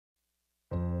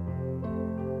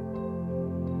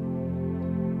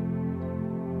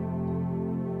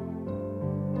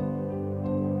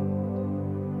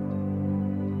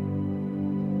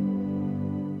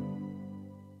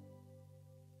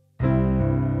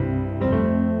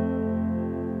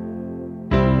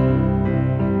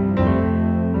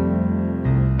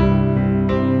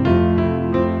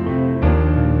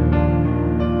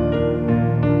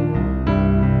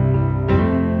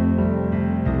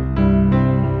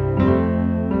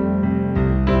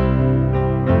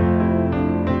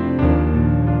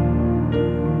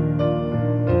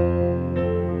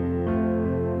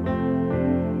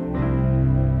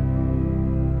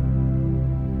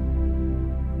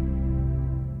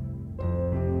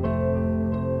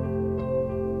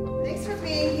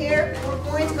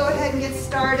ahead and get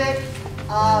started.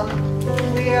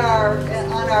 We are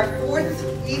on our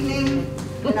fourth evening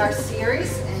in our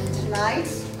series, and tonight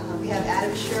we have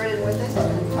Adam Sheridan with us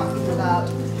and talking about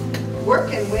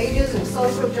work and wages and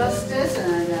social justice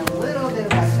and a little bit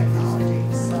about technology.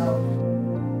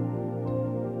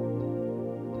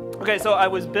 Okay, so I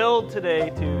was billed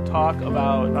today to talk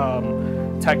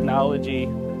about technology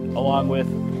along with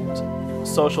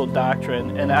social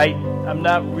doctrine, and I'm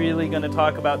not really going to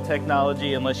talk about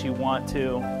technology unless you want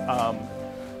to,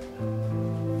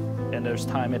 and there's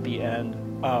time at the end.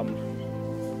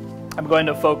 I'm going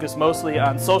to focus mostly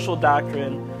on social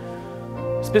doctrine,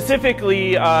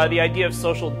 specifically the idea of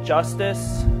social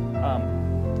justice,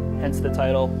 hence the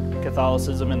title,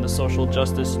 Catholicism and the Social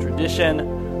Justice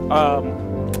Tradition.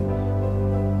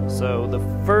 So the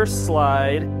first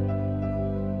slide.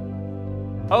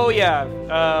 Oh yeah,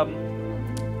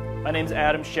 my name's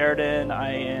Adam Sheridan.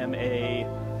 I am a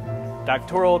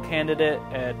doctoral candidate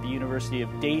at the University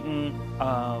of Dayton.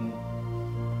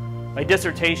 My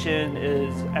dissertation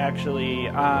is actually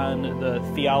on the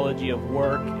theology of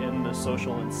work in the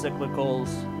social encyclicals.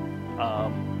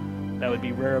 That would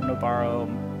be Rerum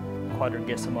Novarum,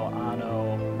 Quadragesimo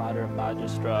Anno, Mater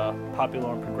Magistra,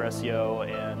 Populorum Progressio,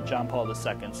 and John Paul II's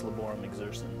Laborum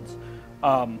Exercens,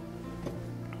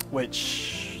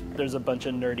 which there's a bunch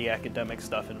of nerdy academic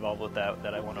stuff involved with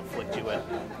that I want to afflict you with.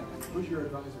 Who's your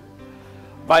advisor?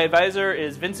 My advisor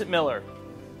is Vincent Miller.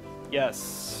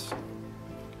 Yes.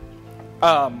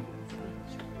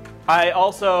 I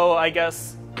also, I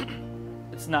guess,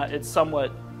 it's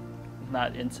somewhat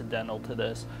not incidental to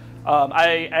this.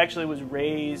 I actually was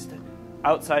raised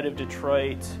outside of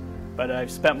Detroit, but I've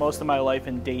spent most of my life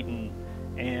in Dayton,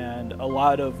 and a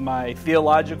lot of my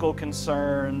theological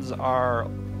concerns are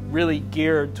really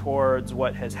geared towards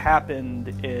what has happened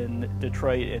in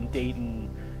Detroit and Dayton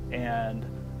and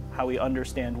how we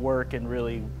understand work and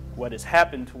really what has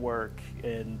happened to work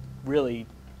in really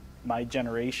my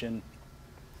generation.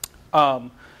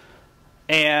 And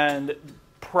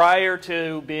prior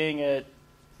to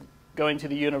going to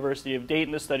the University of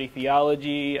Dayton to study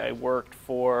theology, I worked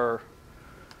for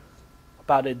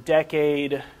about a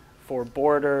decade for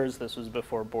Borders. This was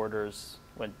before Borders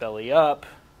went belly up.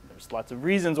 There's lots of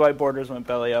reasons why Borders went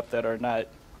belly up that are not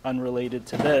unrelated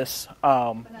to this. But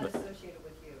not associated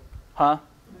with you. Huh?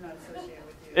 Not associated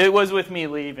with you. It was with me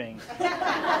leaving.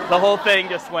 The whole thing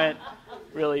just went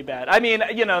really bad. I mean,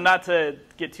 not to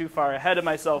get too far ahead of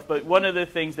myself, but one of the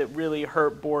things that really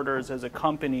hurt Borders as a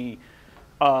company,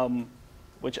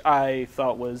 which I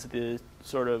thought was the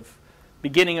sort of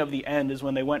beginning of the end, is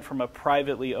when they went from a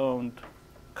privately owned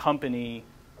company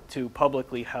to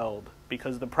publicly held,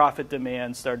 because the profit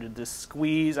demand started to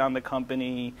squeeze on the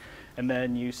company, and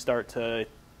then you start to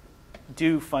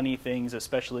do funny things,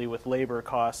 especially with labor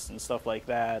costs and stuff like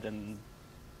that, and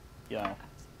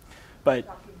but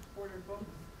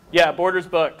yeah, Borders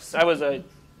Books. I was a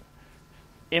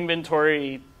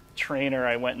inventory trainer.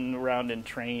 I went around and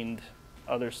trained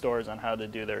other stores on how to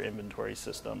do their inventory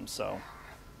system. So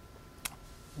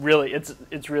really,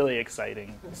 it's really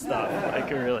exciting stuff. Like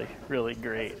really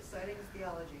great. That's exciting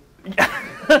theology.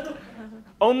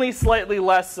 Only slightly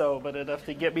less so, but enough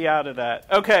to get me out of that.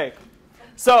 Okay,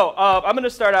 so I'm going to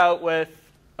start out with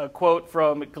a quote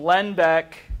from Glenn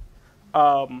Beck.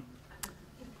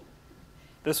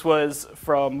 This was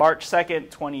from March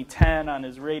 2nd, 2010 on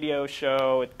his radio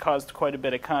show. It caused quite a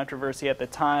bit of controversy at the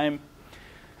time.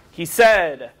 He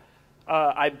said,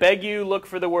 I beg you, look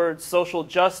for the words social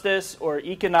justice or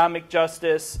economic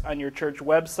justice on your church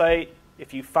website.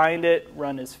 If you find it,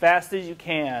 run as fast as you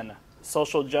can.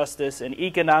 Social justice and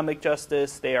economic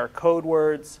justice, they are code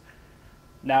words.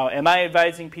 Now, am I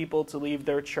advising people to leave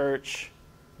their church?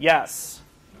 Yes.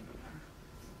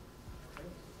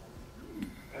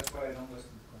 That's why I don't listen.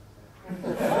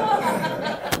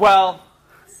 Well,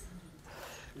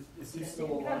 is he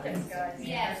still alive?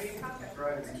 Yes.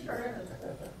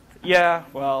 yeah,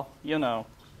 well,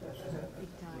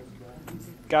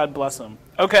 God bless him.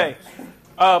 Okay.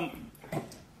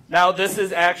 Now, this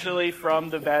is actually from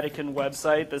the Vatican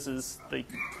website. This is the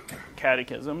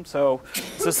Catechism. So,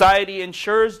 society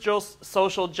ensures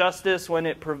social justice when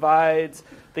it provides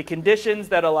the conditions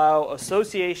that allow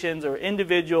associations or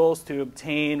individuals to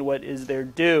obtain what is their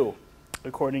due,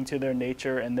 according to their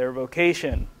nature and their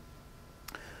vocation.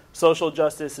 Social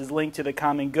justice is linked to the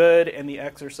common good and the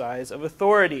exercise of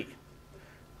authority.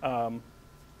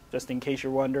 Just in case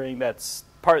you're wondering, that's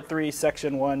Part 3,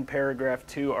 Section 1, Paragraph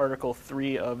 2, Article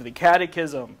 3 of the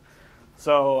Catechism.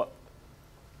 So,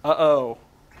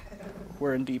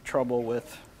 we're in deep trouble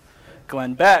with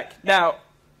Glenn Beck. Now,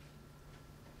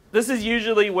 this is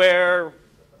usually where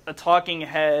a talking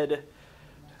head,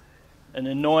 an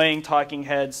annoying talking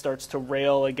head, starts to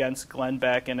rail against Glenn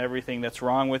Beck and everything that's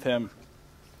wrong with him.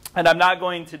 And I'm not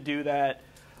going to do that.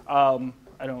 I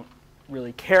don't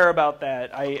really care about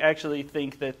that. I actually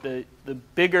think that the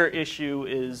bigger issue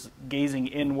is gazing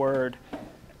inward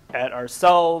at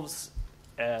ourselves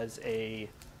as a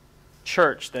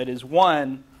church that is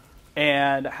one,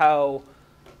 and how,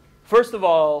 first of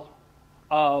all,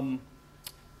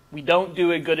 we don't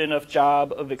do a good enough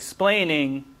job of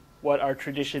explaining what our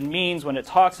tradition means when it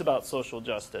talks about social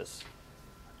justice.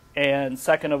 And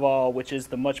second of all, which is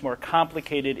the much more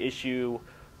complicated issue,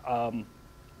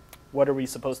 what are we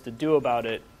supposed to do about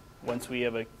it once we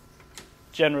have a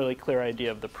generally clear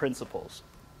idea of the principles?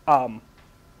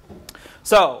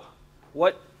 So,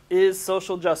 what is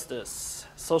social justice?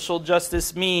 Social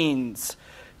justice means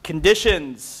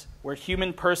conditions where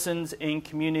human persons and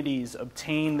communities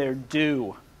obtain their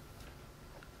due.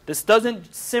 This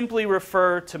doesn't simply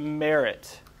refer to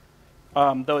merit,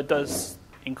 though it does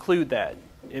include that.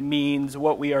 It means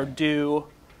what we are due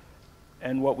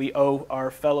and what we owe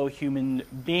our fellow human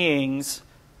beings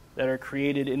that are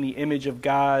created in the image of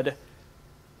God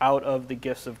out of the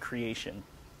gifts of creation.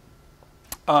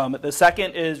 The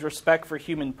second is respect for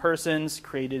human persons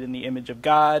created in the image of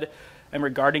God and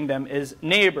regarding them as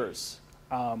neighbors.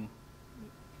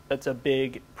 That's a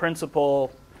big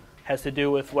principle, has to do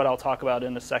with what I'll talk about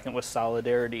in a second with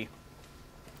solidarity.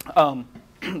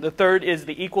 The third is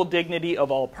the equal dignity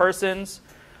of all persons.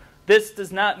 This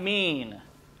does not mean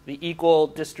the equal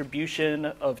distribution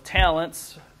of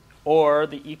talents or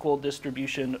the equal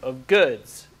distribution of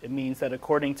goods. It means that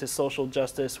according to social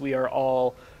justice, we are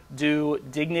all due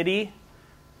dignity,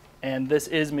 and this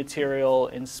is material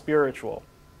and spiritual.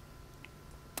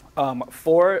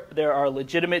 4, there are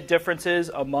legitimate differences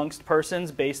amongst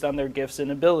persons based on their gifts and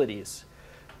abilities.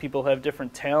 People have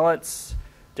different talents.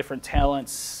 Different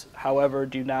talents, however,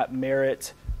 do not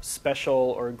merit special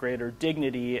or greater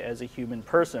dignity as a human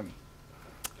person.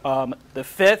 The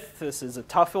fifth, this is a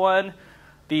tough one,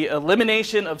 the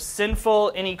elimination of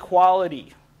sinful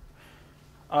inequality.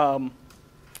 As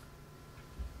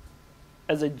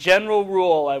a general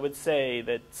rule, I would say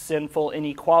that sinful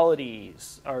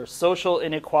inequalities are social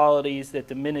inequalities that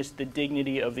diminish the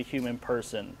dignity of the human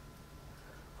person.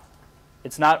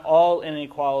 It's not all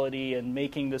inequality, and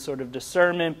making the sort of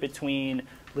discernment between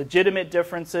legitimate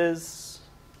differences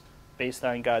based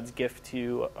on God's gift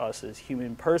to us as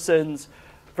human persons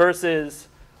versus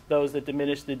those that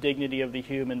diminish the dignity of the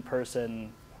human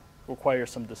person require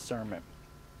some discernment.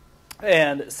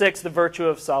 And 6, the virtue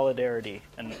of solidarity,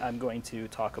 and I'm going to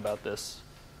talk about this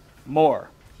more.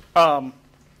 We're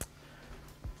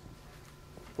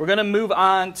going to move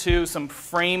on to some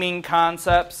framing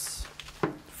concepts.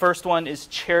 First one is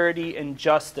charity and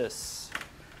justice.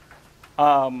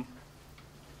 The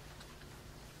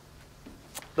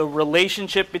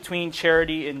relationship between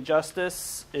charity and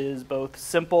justice is both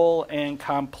simple and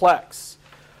complex.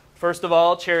 First of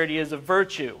all, charity is a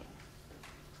virtue.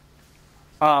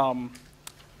 In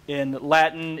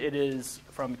Latin, it is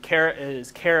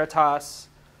caritas,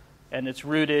 and it's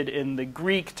rooted in the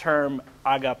Greek term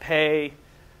agape.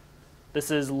 This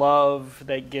is love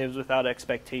that gives without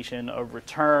expectation of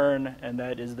return, and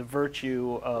that is the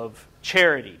virtue of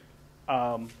charity.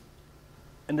 And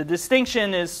the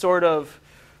distinction is sort of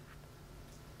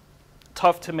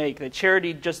tough to make, that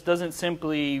charity just doesn't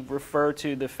simply refer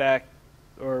to the fact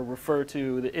or refer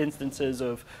to the instances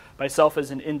of myself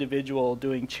as an individual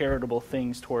doing charitable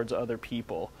things towards other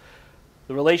people.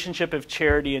 The relationship of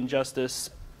charity and justice,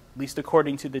 at least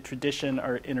according to the tradition,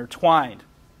 are intertwined.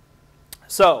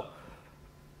 So,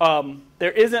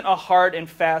 there isn't a hard and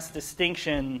fast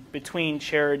distinction between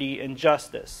charity and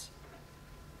justice.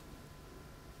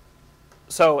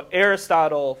 So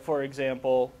Aristotle, for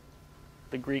example,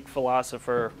 the Greek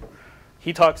philosopher,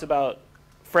 he talks about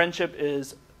friendship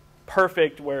is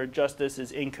perfect where justice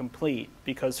is incomplete,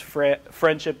 because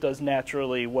friendship does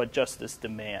naturally what justice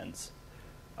demands.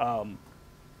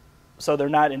 So they're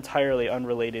not entirely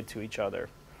unrelated to each other.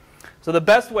 So the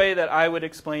best way that I would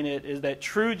explain it is that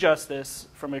true justice,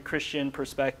 from a Christian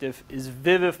perspective, is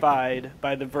vivified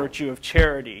by the virtue of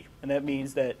charity. And that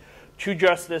means that true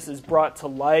justice is brought to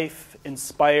life,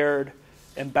 inspired,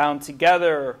 and bound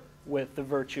together with the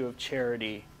virtue of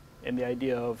charity and the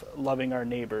idea of loving our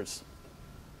neighbors.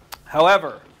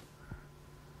 However,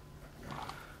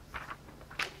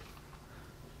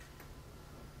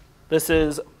 first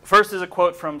is a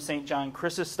quote from St. John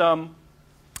Chrysostom.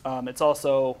 It's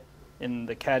also in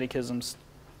the Catechism's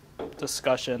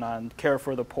discussion on care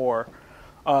for the poor.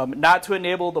 Not to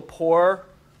enable the poor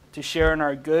to share in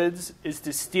our goods is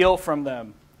to steal from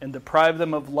them and deprive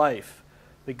them of life.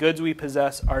 The goods we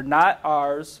possess are not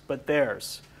ours, but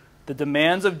theirs. The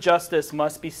demands of justice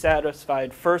must be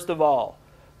satisfied first of all.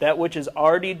 That which is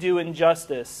already due in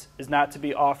justice is not to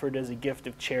be offered as a gift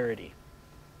of charity.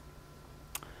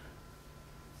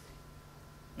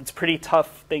 It's a pretty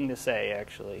tough thing to say,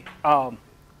 actually.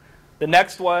 The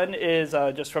next one is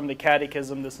just from the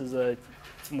Catechism. This is a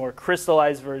more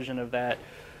crystallized version of that.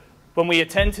 When we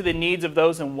attend to the needs of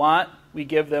those in want, we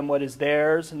give them what is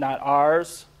theirs, not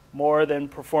ours. More than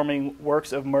performing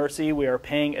works of mercy, we are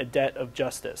paying a debt of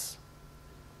justice.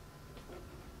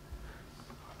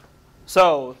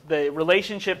 So the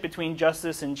relationship between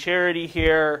justice and charity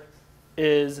here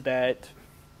is that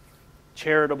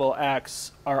charitable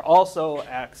acts are also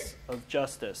acts of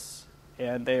justice.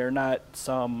 And they are not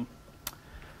some,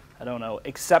 I don't know,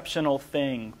 exceptional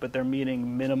thing, but they're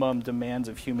meeting minimum demands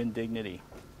of human dignity.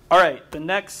 All right, the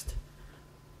next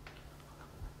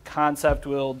concept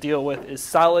we'll deal with is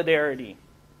solidarity.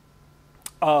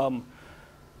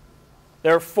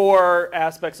 There are four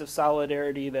aspects of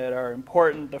solidarity that are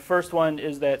important. The first one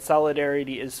is that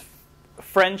solidarity is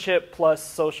friendship plus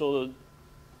social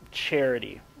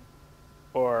charity,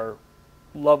 or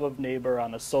love of neighbor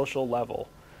on a social level.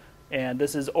 And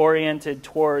this is oriented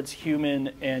towards human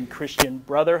and Christian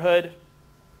brotherhood.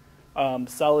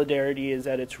 Solidarity is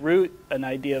at its root an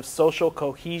idea of social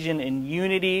cohesion and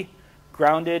unity,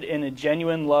 grounded in a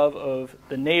genuine love of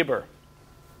the neighbor.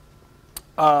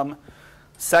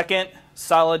 Second,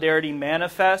 solidarity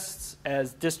manifests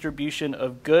as distribution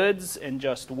of goods and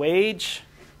just wage.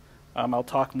 I'll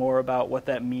talk more about what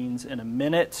that means in a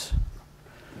minute.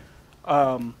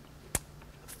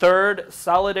 Third,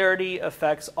 solidarity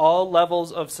affects all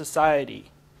levels of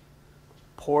society.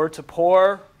 Poor to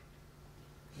poor,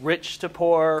 rich to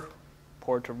poor,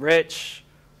 poor to rich,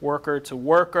 worker to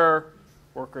worker,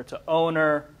 worker to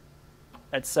owner,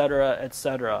 etc.,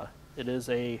 etc. It is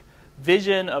a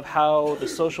vision of how the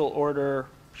social order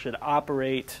should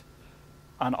operate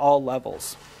on all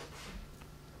levels.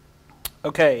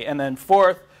 Okay, and then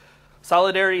fourth,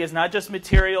 solidarity is not just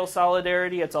material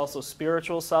solidarity, it's also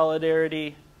spiritual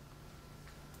solidarity.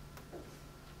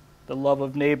 The love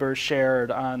of neighbor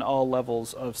shared on all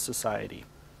levels of society.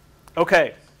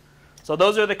 Okay, so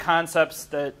those are the concepts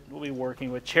that we'll be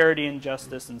working with: charity and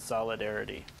justice and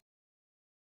solidarity.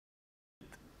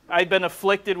 I've been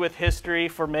afflicted with history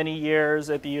for many years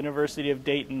at the University of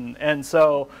Dayton, and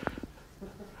so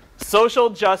social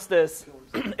justice,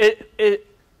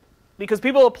 because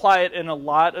people apply it in a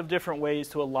lot of different ways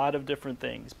to a lot of different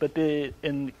things, but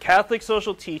in Catholic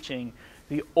social teaching,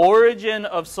 the origin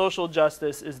of social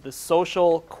justice is the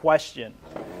social question.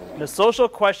 The social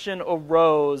question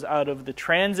arose out of the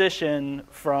transition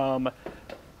from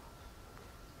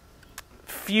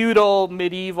feudal,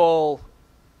 medieval,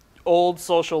 old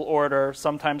social order,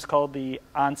 sometimes called the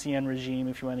Ancien Regime,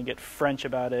 if you want to get French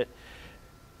about it,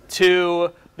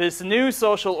 to this new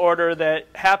social order that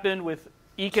happened with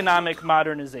economic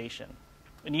modernization.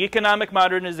 And economic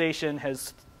modernization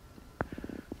has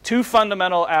two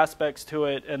fundamental aspects to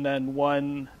it, and then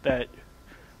one that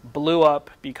blew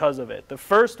up because of it. The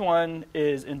first one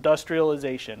is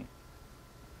industrialization.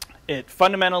 It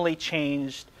fundamentally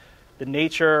changed the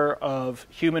nature of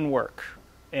human work,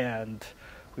 and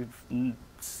we've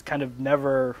kind of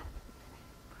never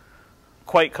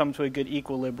quite come to a good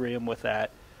equilibrium with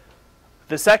that.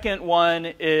 The second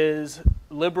one is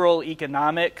liberal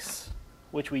economics,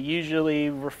 which we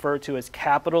usually refer to as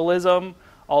capitalism,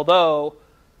 although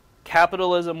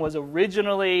capitalism was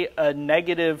originally a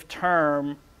negative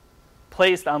term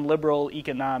placed on liberal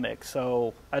economics.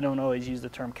 So I don't always use the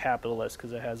term capitalist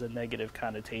because it has a negative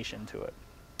connotation to it.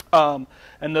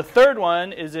 And the third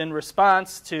one is in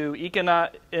response to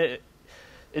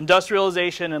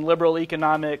industrialization and liberal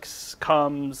economics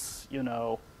comes,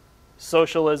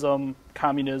 socialism,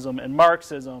 communism, and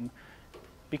Marxism,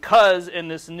 because in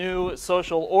this new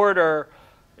social order,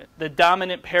 the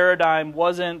dominant paradigm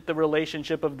wasn't the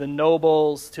relationship of the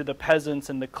nobles to the peasants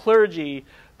and the clergy.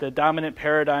 The dominant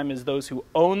paradigm is those who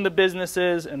own the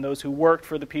businesses and those who worked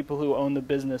for the people who own the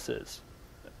businesses.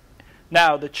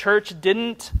 Now, the church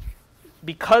didn't,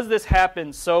 because this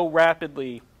happened so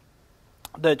rapidly,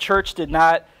 the church did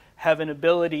not have an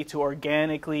ability to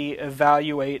organically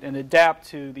evaluate and adapt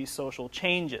to these social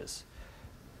changes.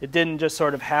 It didn't just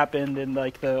sort of happen in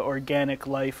like the organic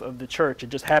life of the church. It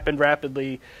just happened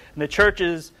rapidly. And the church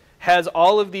has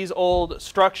all of these old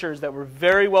structures that were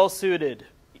very well suited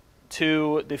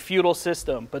to the feudal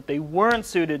system, but they weren't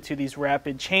suited to these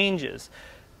rapid changes.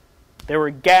 There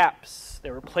were gaps.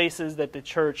 There were places that the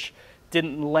church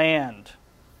didn't land,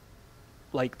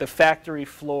 like the factory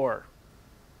floor.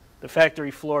 The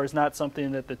factory floor is not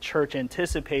something that the church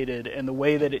anticipated in the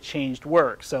way that it changed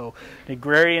work. So in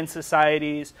agrarian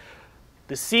societies,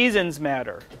 the seasons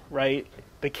matter, right?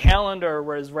 The calendar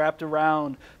was wrapped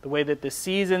around the way that the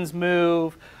seasons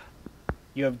move.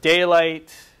 You have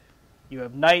daylight, you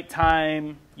have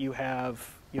nighttime, you have,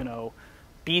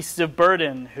 beasts of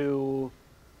burden who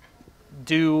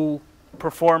do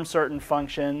perform certain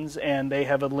functions, and they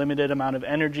have a limited amount of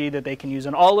energy that they can use,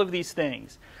 and all of these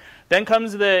things. Then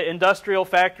comes the industrial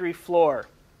factory floor.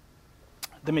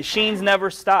 The machines never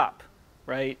stop,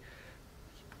 right?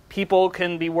 People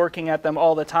can be working at them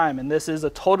all the time, and this is a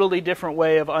totally different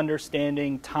way of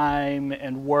understanding time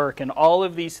and work and all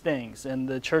of these things. And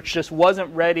the church just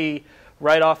wasn't ready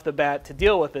right off the bat to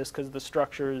deal with this because the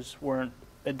structures weren't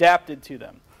adapted to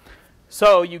them.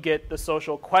 So you get the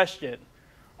social question.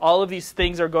 All of these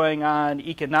things are going on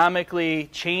economically,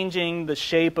 changing the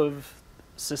shape of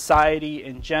society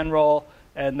in general,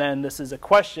 and then this is a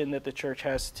question that the church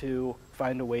has to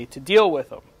find a way to deal with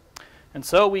them. And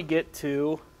so we get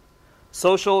to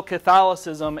social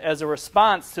Catholicism as a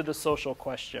response to the social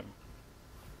question.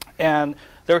 And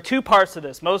there are two parts to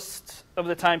this. Most of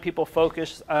the time people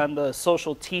focus on the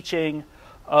social teaching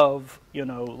of,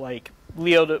 like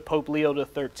Pope Leo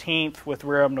XIII with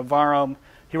Rerum Novarum.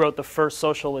 He wrote the first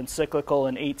social encyclical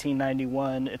in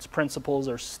 1891. Its principles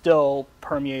are still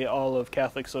permeate all of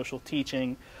Catholic social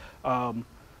teaching.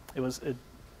 It was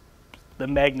the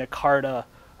Magna Carta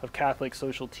of Catholic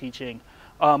social teaching.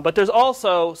 But there's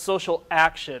also social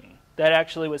action that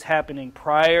actually was happening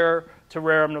prior to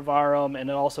Rerum Novarum,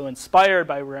 and also inspired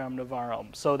by Rerum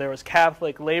Novarum. So there was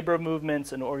Catholic labor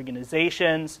movements and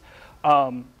organizations,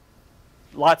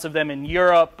 lots of them in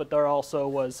Europe, but there also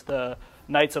was the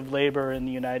Knights of Labor in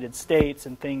the United States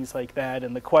and things like that,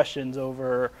 and the questions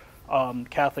over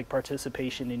Catholic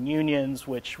participation in unions,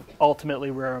 which ultimately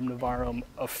Rerum Novarum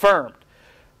affirmed.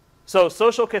 So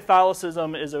social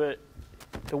Catholicism is the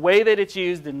way that it's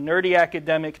used in nerdy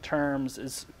academic terms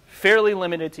is fairly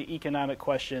limited to economic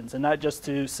questions and not just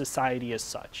to society as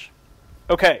such.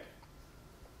 Okay,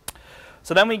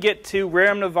 so then we get to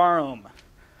Rerum Novarum.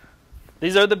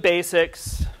 These are the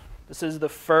basics. This is the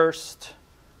first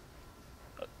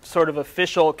sort of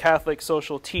official Catholic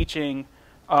social teaching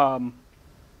in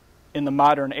the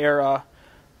modern era.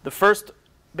 The first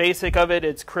basic of it,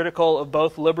 it's critical of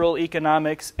both liberal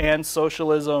economics and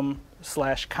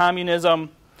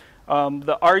socialism/communism.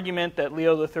 The argument that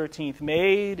Leo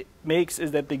XIII makes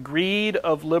is that the greed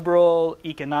of liberal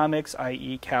economics,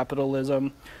 i.e.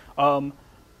 capitalism,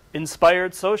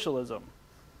 inspired socialism.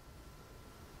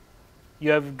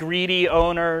 You have greedy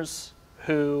owners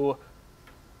who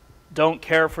don't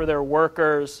care for their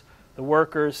workers. The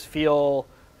workers feel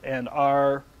and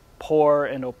are poor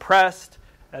and oppressed.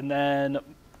 And then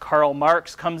Karl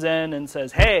Marx comes in and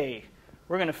says, hey,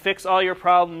 we're going to fix all your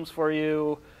problems for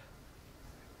you.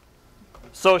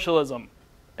 Socialism.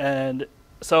 And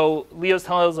so Leo's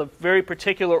telling us a very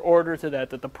particular order to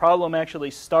that the problem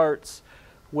actually starts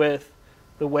with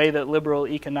the way that liberal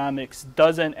economics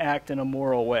doesn't act in a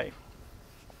moral way.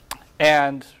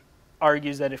 And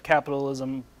argues that if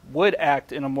capitalism would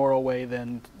act in a moral way,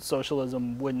 then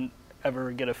socialism wouldn't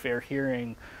ever get a fair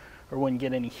hearing or wouldn't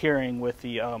get any hearing with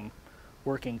the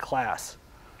working class.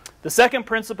 The second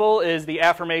principle is the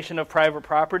affirmation of private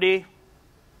property.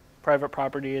 Private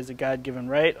property is a God-given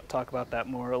right. I'll talk about that a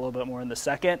little bit more in the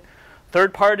second.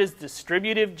 Third part is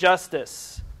distributive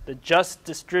justice, the just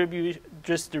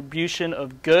distribution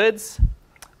of goods.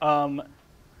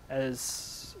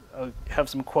 As I'll have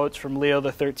some quotes from Leo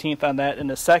XIII on that in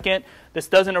a second. This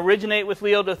doesn't originate with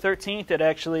Leo XIII. It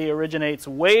actually originates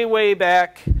way, way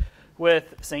back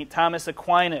with St. Thomas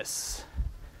Aquinas.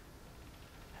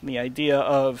 And the idea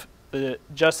of the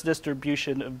just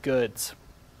distribution of goods.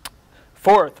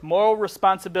 Fourth, moral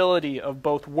responsibility of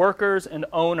both workers and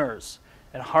owners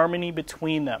and harmony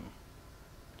between them.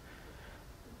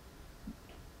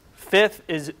 Fifth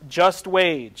is just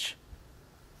wage.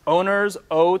 Owners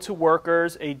owe to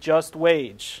workers a just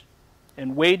wage,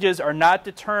 and wages are not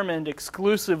determined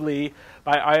exclusively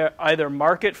by either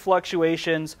market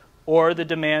fluctuations or the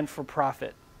demand for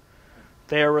profit.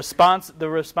 They are the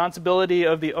responsibility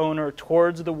of the owner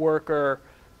towards the worker,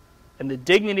 and the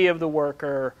dignity of the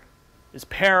worker is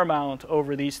paramount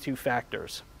over these two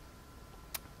factors.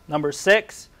 Number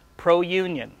 6,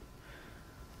 pro-union.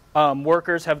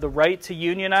 Workers have the right to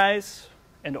unionize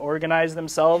and organize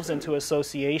themselves into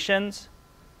associations.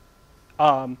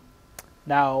 Now,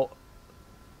 Rerum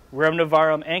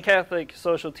Novarum and Catholic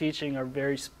social teaching are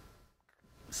very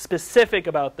specific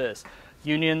about this.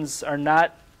 Unions are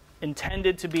not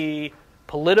intended to be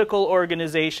political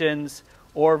organizations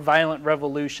or violent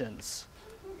revolutions.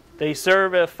 They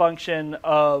serve a function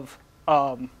of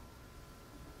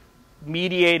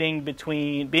mediating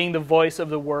between, being the voice of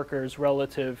the workers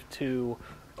relative to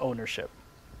ownership.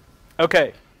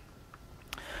 Okay.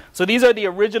 So these are the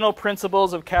original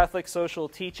principles of Catholic social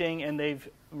teaching, and they've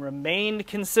remained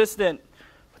consistent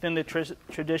within the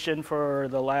tradition for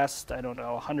the last, I don't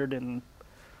know,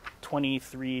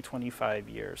 123, 25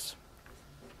 years.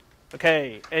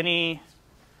 Okay, any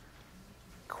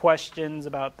questions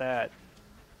about that?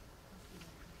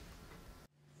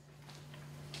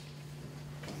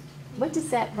 What does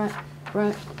that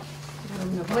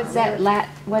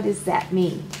what does that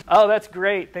mean? Oh, that's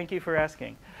great. Thank you for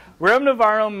asking. Rerum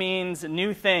Novarum means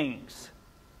new things,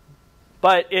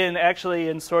 but actually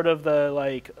in sort of the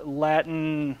like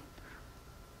Latin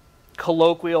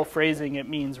colloquial phrasing, it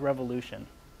means revolution.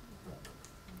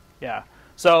 Yeah.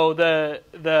 So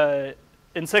the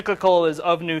encyclical is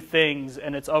of new things,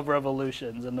 and it's of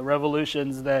revolutions, and the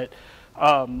revolutions that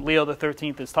Leo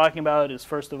XIII is talking about is,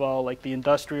 first of all, like the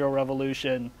Industrial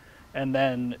Revolution, and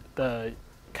then the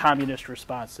communist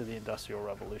response to the Industrial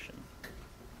Revolution.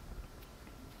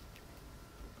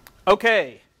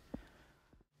 Okay.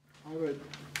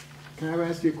 Can I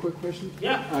ask you a quick question?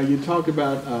 Yeah. You talked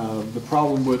about the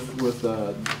problem with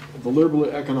the liberal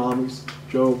economics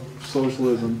drove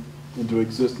socialism into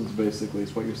existence, basically,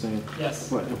 is what you're saying.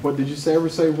 Yes. What did you ever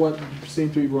say what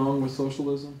seemed to be wrong with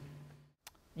socialism?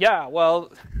 Yeah,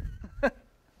 well,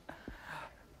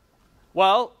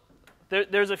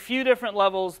 there's a few different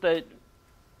levels that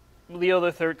Leo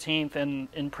XIII and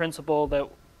in principle that,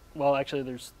 well, actually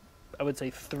there's, I would say,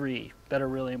 three that are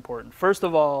really important. First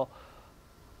of all,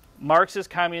 Marxist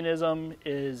communism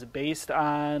is based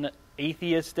on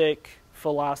atheistic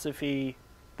philosophy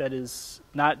that is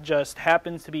not just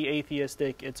happens to be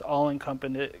atheistic, it's all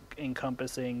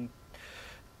encompassing.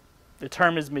 The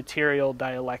term is material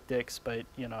dialectics, but,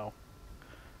 you know,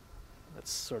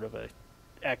 that's sort of a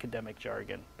academic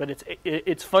jargon. But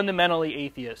it's fundamentally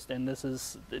atheist, and this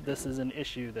is an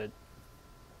issue that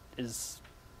is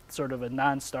sort of a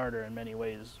non-starter in many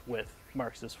ways with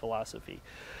Marxist philosophy.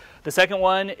 The second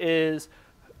one is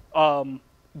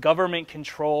government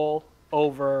control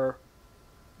over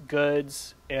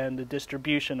goods and the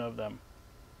distribution of them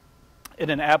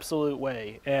in an absolute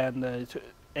way, and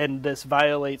this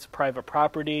violates private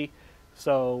property.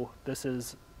 So this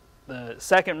is the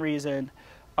second reason.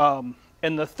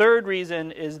 And the third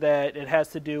reason is that it has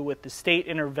to do with the state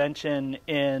intervention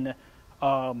in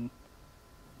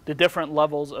the different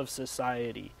levels of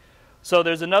society. So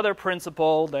there's another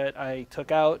principle that I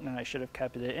took out, and I should have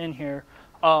kept it in here,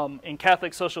 in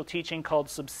Catholic social teaching called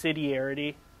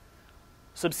subsidiarity.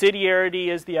 Subsidiarity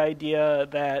is the idea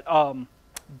that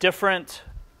different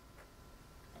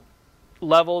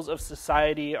levels of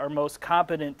society are most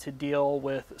competent to deal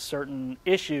with certain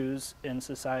issues in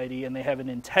society, and they have an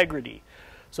integrity.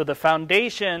 So the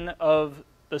foundation of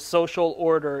the social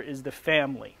order is the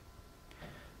family.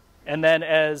 And then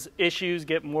as issues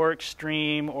get more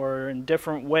extreme or in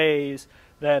different ways,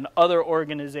 then other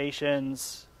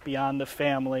organizations beyond the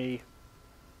family,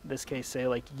 in this case, say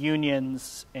like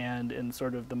unions, and in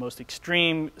sort of the most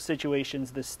extreme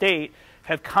situations, the state,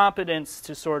 have competence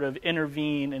to sort of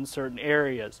intervene in certain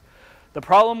areas. The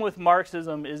problem with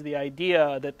Marxism is the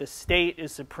idea that the state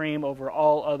is supreme over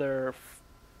all other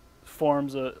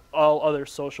forms of, all other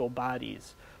social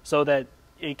bodies, so that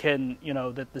it can, you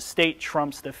know, that the state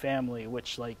trumps the family,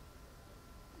 which like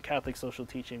Catholic social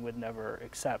teaching would never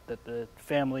accept, that the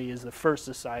family is the first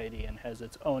society and has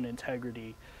its own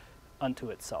integrity unto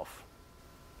itself.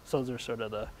 So those are sort of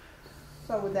the...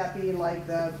 So would that be like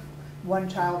the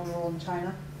one-child rule in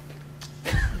China?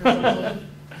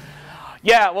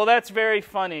 Yeah, well, that's very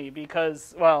funny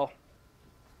because, well,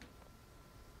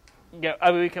 yeah,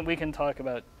 I mean, we can talk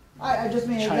about I just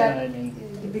mean, China, that, I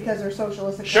mean. because they're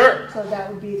socialistic. Sure. So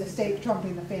that would be the state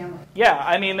trumping the family. Yeah,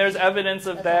 I mean, there's evidence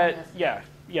of That's that. Yeah,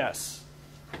 yes.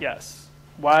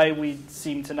 Why we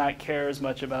seem to not care as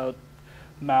much about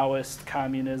Maoist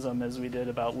communism as we did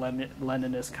about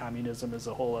Leninist communism is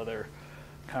a whole other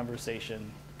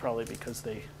conversation, probably because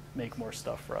they make more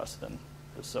stuff for us than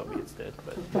the Soviets did.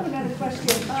 But Another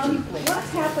question.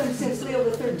 What's happened since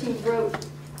Leo XIII wrote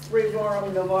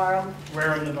Rerum Novarum?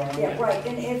 Rerum Novarum. Yeah, right.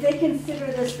 And if they consider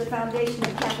this the foundation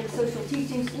of Catholic social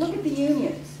teachings, look at the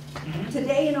unions. Mm-hmm.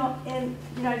 Today in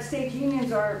the United States,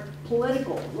 unions are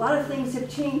political. A lot of things have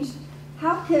changed.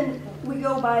 How can we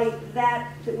go by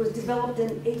that was developed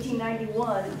in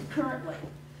 1891 currently?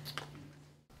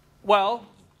 Well,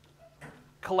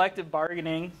 collective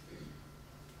bargaining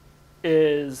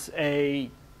is a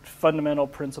fundamental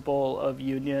principle of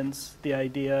unions, the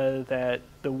idea that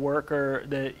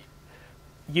that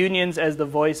unions as the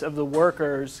voice of the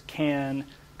workers can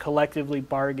collectively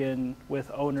bargain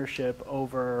with ownership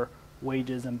over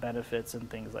wages and benefits and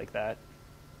things like that,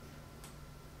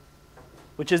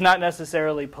 which is not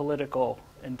necessarily political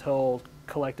until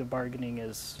collective bargaining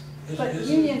is. But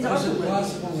unions are Is it political.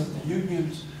 possible that the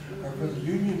unions are for the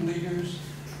union leaders,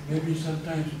 maybe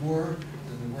sometimes more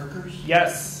than the workers?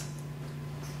 Yes.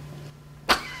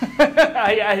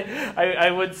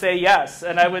 I would say yes,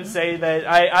 and I would say that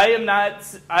I am not.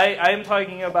 I am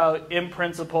talking about in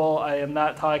principle. I am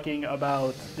not talking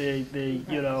about the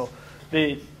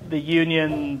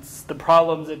unions, the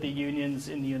problems that the unions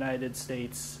in the United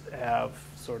States have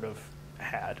sort of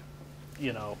had,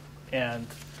 and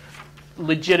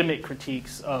legitimate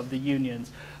critiques of the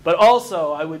unions. But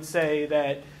also, I would say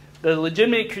that the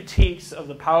legitimate critiques of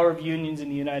the power of unions in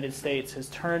the United States has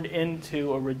turned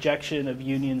into a rejection of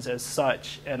unions as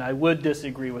such, and I would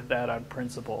disagree with that on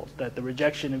principle, that the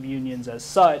rejection of unions as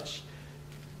such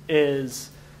is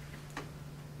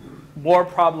more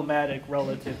problematic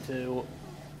relative to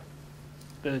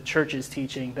the church's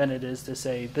teaching than it is to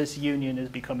say this union has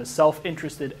become a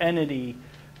self-interested entity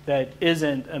that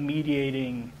isn't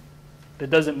that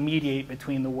doesn't mediate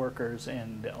between the workers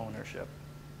and the ownership.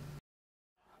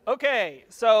 Okay,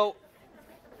 so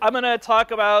I'm going to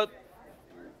talk about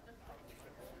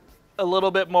a little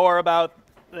bit more about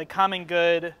the common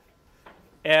good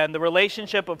and the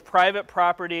relationship of private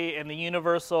property and the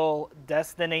universal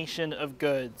destination of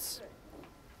goods.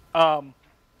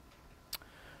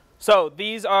 So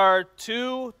these are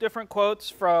two different quotes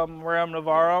from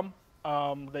Rerum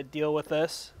Novarum that deal with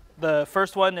this. The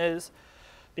first one is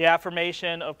the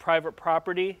affirmation of private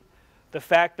property. The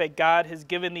fact that God has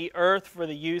given the earth for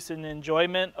the use and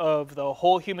enjoyment of the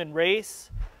whole human race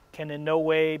can in no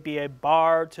way be a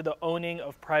bar to the owning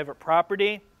of private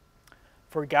property.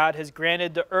 For God has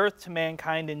granted the earth to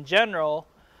mankind in general,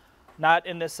 not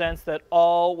in the sense that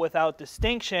all without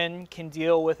distinction can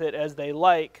deal with it as they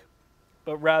like,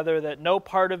 but rather that no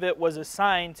part of it was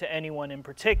assigned to anyone in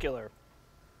particular,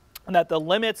 and that the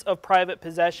limits of private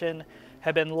possession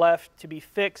have been left to be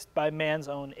fixed by man's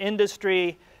own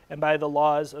industry and by the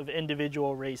laws of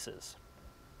individual races.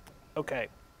 Okay.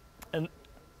 And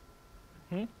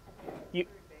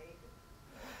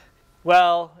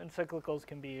well, encyclicals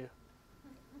can be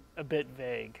a bit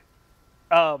vague.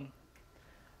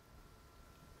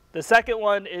 The second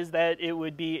one is that it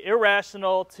would be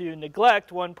irrational to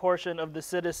neglect one portion of the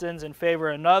citizens in favor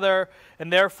of another,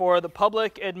 and therefore the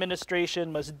public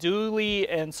administration must duly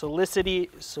and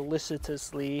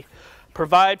solicitously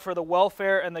provide for the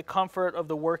welfare and the comfort of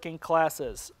the working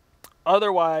classes.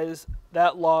 Otherwise,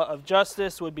 that law of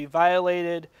justice would be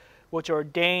violated, which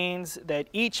ordains that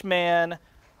each man,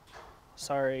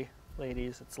 sorry,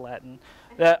 ladies, it's Latin,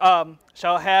 that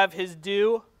shall have his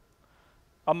due.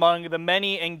 Among the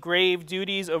many and grave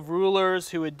duties of rulers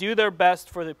who would do their best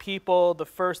for the people, the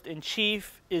first in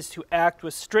chief is to act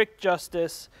with strict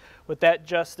justice, with that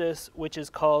justice which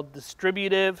is called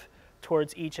distributive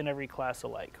towards each and every class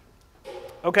alike.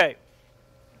 Okay,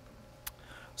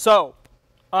 so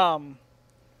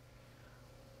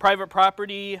private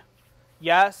property,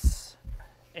 yes,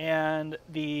 and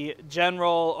the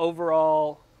general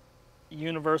overall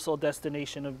universal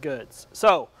destination of goods.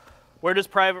 So where does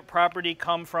private property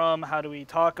come from? How do we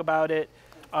talk about it?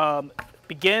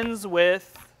 Begins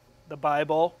with the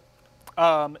Bible.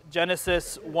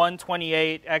 Genesis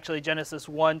 1:28, actually Genesis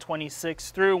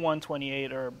 1:26 through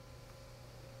 1:28 are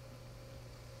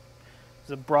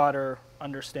a broader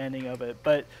understanding of it.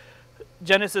 But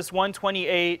Genesis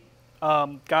 1:28,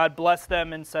 God blessed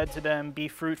them and said to them, "Be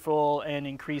fruitful and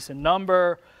increase in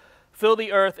number, fill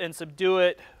the earth and subdue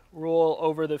it, rule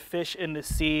over the fish in the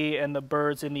sea and the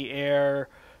birds in the air,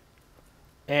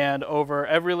 and over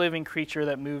every living creature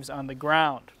that moves on the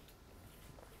ground."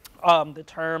 The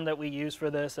term that we use for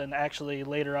this, and actually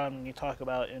later on when you talk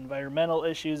about environmental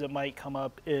issues, it might come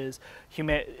up, is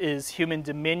human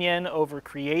dominion over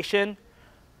creation.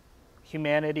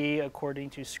 Humanity, according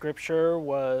to Scripture,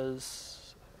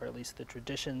 was, or at least the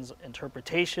tradition's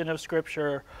interpretation of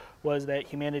Scripture, was that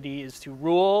humanity is to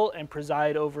rule and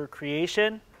preside over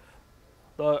creation.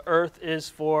 The earth is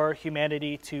for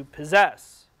humanity to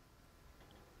possess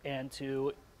and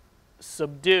to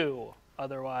subdue,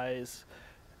 otherwise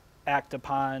act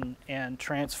upon and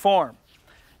transform.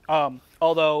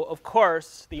 Although, of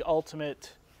course, the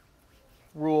ultimate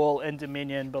rule and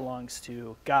dominion belongs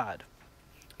to God.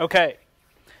 Okay,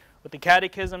 What the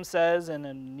Catechism says in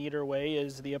a neater way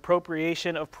is the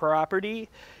appropriation of property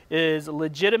is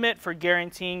legitimate for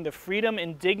guaranteeing the freedom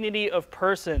and dignity of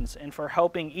persons and for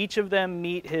helping each of them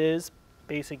meet his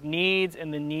basic needs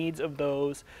and the needs of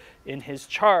those in his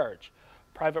charge.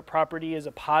 Private property is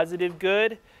a positive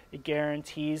good. It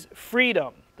guarantees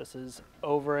freedom. This is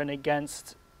over and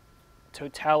against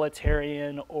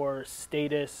totalitarian or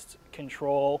statist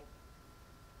control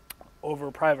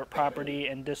over private property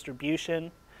and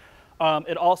distribution.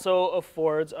 It also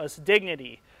affords us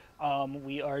dignity.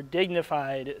 We are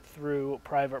dignified through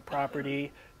private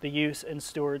property, the use and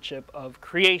stewardship of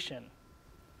creation.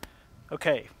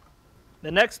 Okay,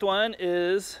 the next one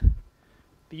is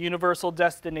the universal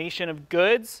destination of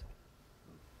goods.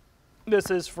 This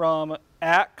is from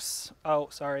Acts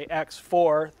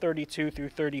 4, 32 through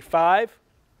 35.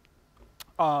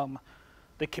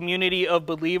 The community of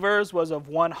believers was of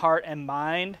one heart and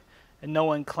mind, and no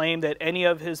one claimed that any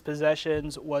of his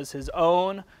possessions was his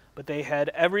own, but they had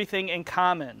everything in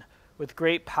common. With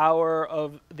great power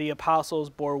of the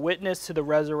apostles bore witness to the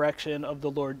resurrection of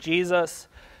the Lord Jesus,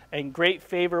 and great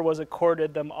favor was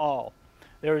accorded them all.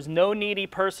 There was no needy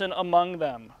person among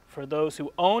them, for those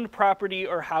who owned property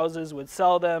or houses would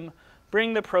sell them,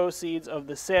 bring the proceeds of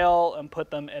the sale, and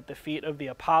put them at the feet of the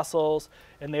apostles,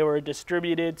 and they were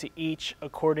distributed to each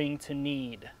according to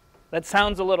need. That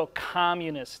sounds a little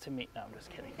communist to me. No, I'm just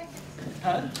kidding. Or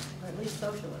at least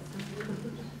socialist.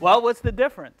 Well, what's the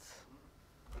difference?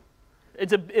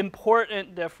 It's an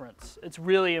important difference. It's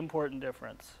really important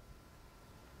difference.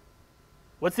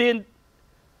 What's the,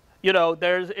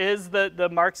 there is the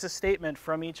Marxist statement,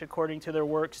 from each according to their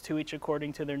works, to each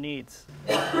according to their needs.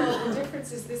 Well, the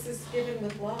difference is this is given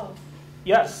with love.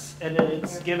 Yes, and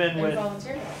it's given with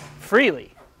voluntarily.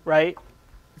 freely, right?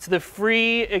 It's the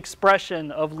free expression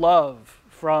of love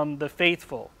from the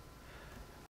faithful.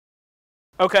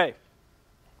 Okay.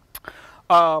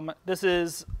 This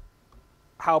is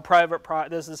how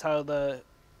the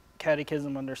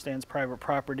Catechism understands private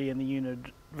property and the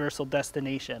universal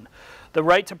destination. The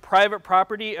right to private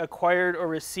property acquired or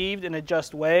received in a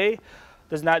just way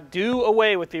does not do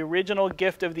away with the original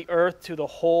gift of the earth to the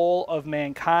whole of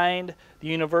mankind. The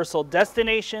universal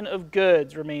destination of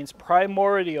goods remains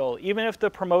primordial, even if the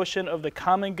promotion of the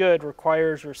common good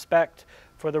requires respect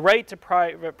for the right to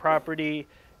private property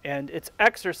and its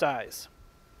exercise.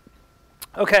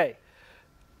 Okay,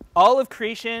 all of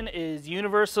creation is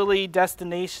universally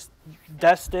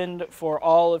destined for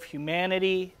all of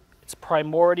humanity. It's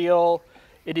primordial.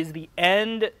 It is the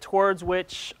end towards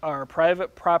which our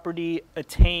private property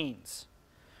attains.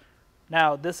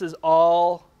 Now, this is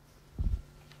all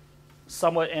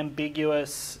somewhat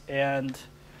ambiguous and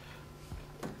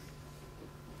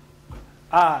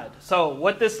odd. So,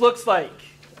 what this looks like.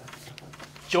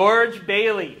 George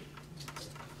Bailey.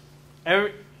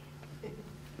 I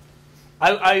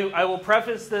will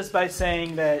preface this by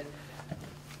saying that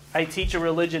I teach a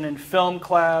religion and film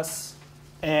class,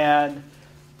 and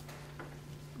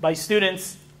my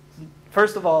students,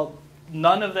 first of all,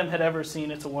 none of them had ever seen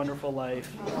It's a Wonderful Life,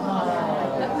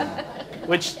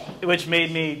 which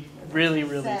made me really,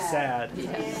 really sad.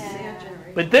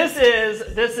 But this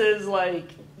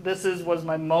was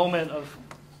my moment of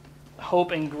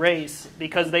hope and grace,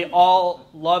 because they all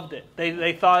loved it.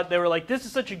 They thought, they were like, this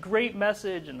is such a great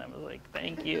message, and I was like,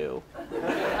 thank you.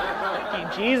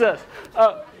 Thank you, Jesus.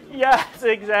 Yes,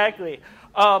 exactly.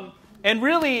 And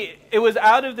really, it was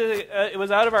out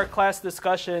of our class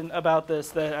discussion about this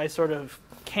that I sort of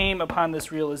came upon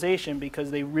this realization, because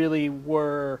they really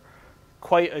were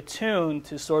quite attuned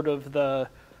to sort of the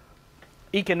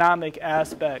economic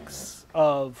aspects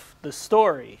of the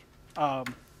story.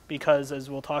 Because, as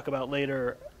we'll talk about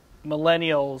later,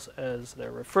 millennials, as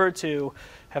they're referred to,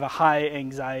 have a high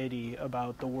anxiety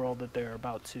about the world that they're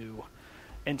about to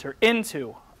enter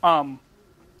into.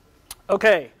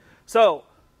 Okay, so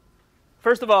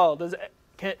first of all, does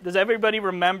everybody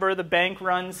remember the bank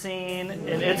run scene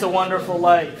in It's a Wonderful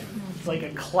Life? It's like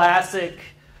a classic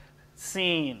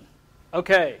scene.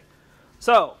 Okay,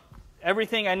 so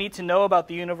everything I need to know about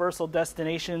the universal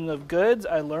destination of goods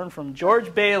I learned from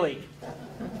George Bailey.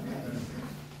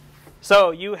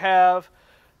 So you have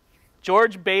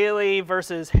George Bailey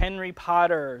versus Henry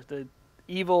Potter, the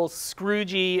evil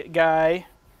Scroogey guy.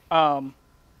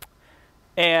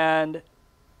 And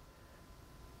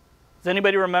does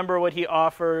anybody remember what he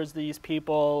offers these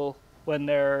people when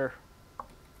they're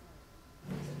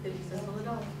 50 cents on the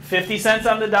dollar. 50 cents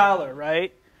on the dollar,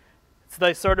 right? It's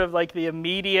like sort of like the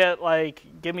immediate, like,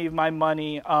 give me my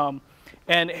money.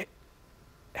 And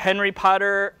Henry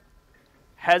Potter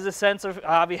has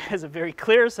a very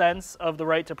clear sense of the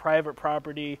right to private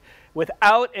property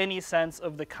without any sense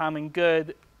of the common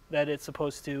good that it's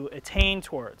supposed to attain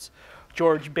towards.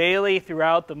 George Bailey,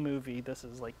 throughout the movie, this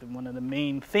is like one of the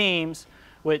main themes,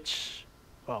 which,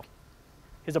 well,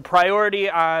 is a priority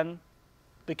on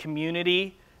the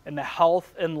community and the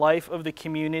health and life of the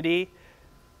community,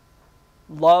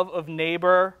 love of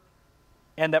neighbor,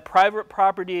 and that private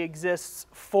property exists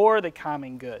for the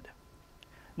common good.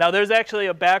 Now, there's actually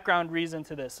a background reason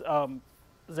to this.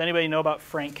 Does anybody know about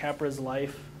Frank Capra's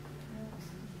life?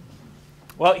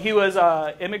 Well, he was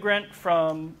an immigrant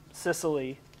from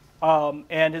Sicily,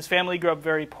 and his family grew up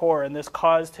very poor, and this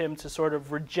caused him to sort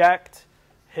of reject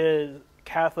his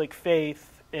Catholic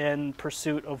faith in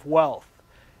pursuit of wealth.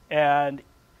 And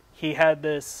he had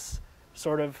this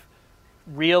sort of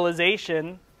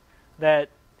realization that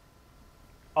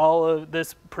all of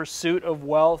this pursuit of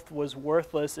wealth was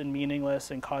worthless and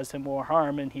meaningless and caused him more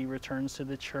harm, and he returns to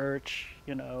the church,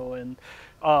 you know, and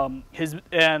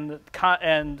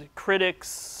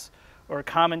critics or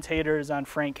commentators on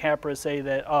Frank Capra say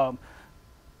that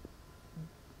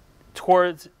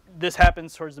this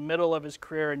happens towards the middle of his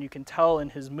career, and you can tell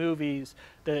in his movies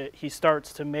that he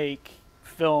starts to make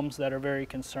films that are very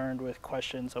concerned with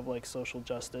questions of like social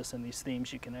justice, and these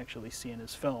themes you can actually see in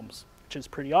his films, which is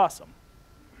pretty awesome.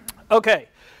 Okay,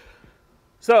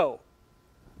 so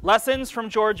lessons from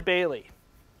George Bailey.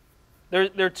 There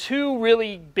are two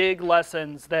really big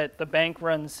lessons that the bank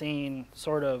run scene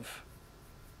sort of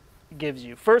gives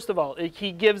you. First of all,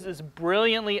 he gives this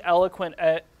brilliantly eloquent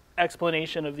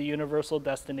explanation of the universal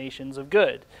destinations of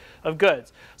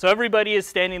goods. So everybody is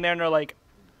standing there and they're like,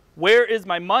 where is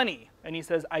my money? And he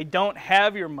says, I don't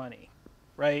have your money,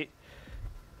 right?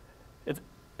 It's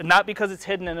not because it's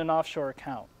hidden in an offshore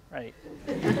account, right?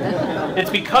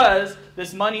 It's because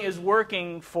this money is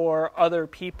working for other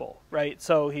people, right?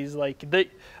 So he's like,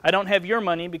 I don't have your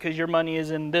money because your money is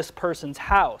in this person's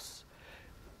house,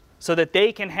 so that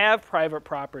they can have private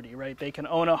property, right? They can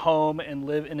own a home and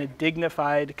live in a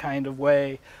dignified kind of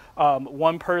way.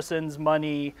 One person's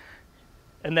money,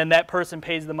 and then that person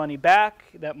pays the money back.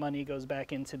 That money goes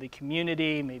back into the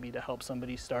community, maybe to help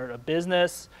somebody start a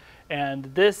business. And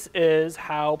this is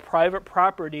how private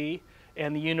property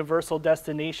and the universal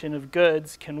destination of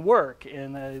goods can work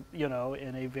in a,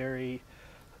 in a very,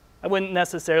 I wouldn't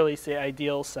necessarily say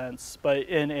ideal sense, but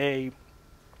in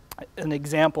an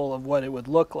example of what it would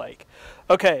look like.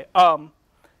 Okay,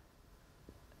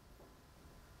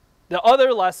 the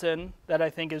other lesson that I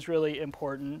think is really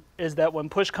important is that when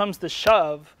push comes to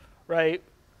shove, right,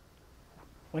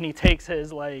 when he takes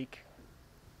his like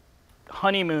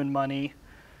honeymoon money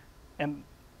and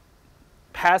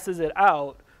passes it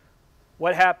out,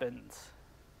 what happens?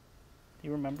 Do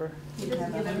you remember? He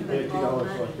doesn't give everybody all the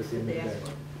money that they ask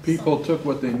for. People took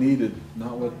what they needed,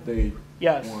 not what they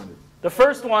Yes. wanted. The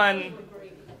first one,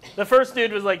 the first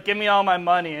dude was like, give me all my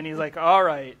money. And he's like, all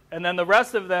right. And then the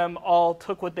rest of them all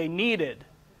took what they needed.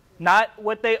 Not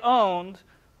what they owned,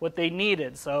 what they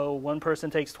needed. So one person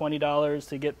takes $20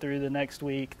 to get through the next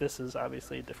week. This is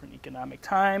obviously a different economic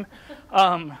time.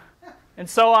 And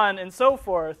so on and so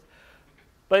forth.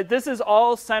 But this is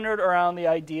all centered around the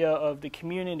idea of the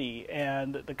community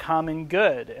and the common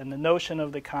good and the notion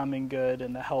of the common good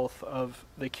and the health of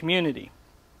the community.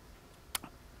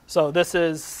 So this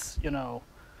is,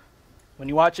 when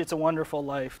you watch It's a Wonderful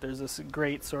Life, there's this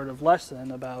great sort of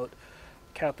lesson about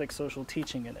Catholic social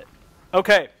teaching in it.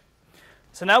 Okay,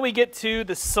 so now we get to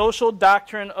the social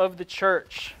doctrine of the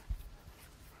church.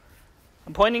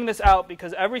 I'm pointing this out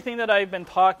because everything that I've been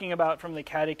talking about from the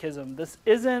Catechism, this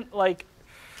isn't like,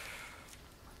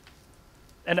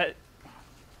 and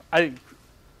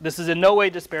this is in no way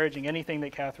disparaging anything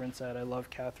that Catherine said. I love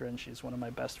Catherine. She's one of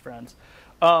my best friends.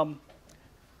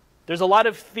 There's a lot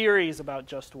of theories about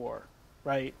just war,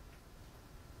 right?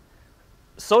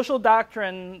 Social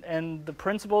doctrine and the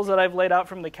principles that I've laid out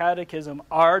from the Catechism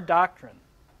are doctrine.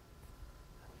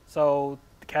 So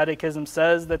the Catechism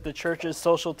says that the Church's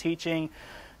social teaching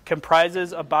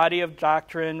comprises a body of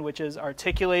doctrine which is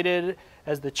articulated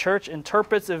as the Church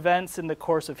interprets events in the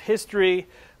course of history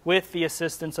with the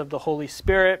assistance of the Holy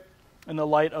Spirit in the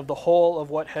light of the whole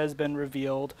of what has been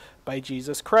revealed by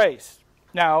Jesus Christ.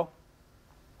 Now,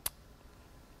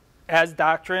 as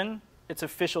doctrine, it's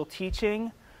official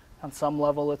teaching. On some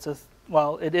level,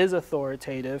 it is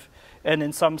authoritative, and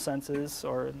in some senses,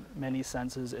 or in many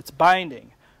senses, it's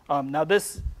binding. Now,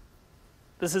 this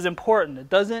is important. It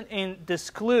doesn't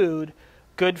exclude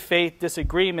good faith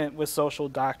disagreement with social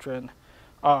doctrine,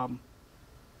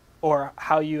 or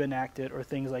how you enact it, or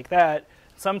things like that.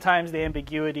 Sometimes the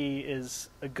ambiguity is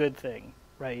a good thing,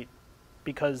 right?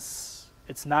 Because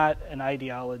It's not an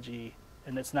ideology,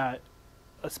 and it's not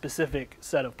a specific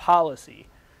set of policy.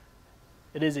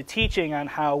 It is a teaching on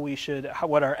how we should,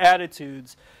 what our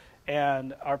attitudes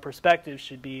and our perspectives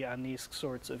should be on these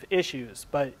sorts of issues,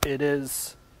 but it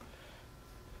is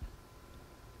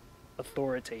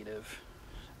authoritative.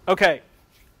 Okay,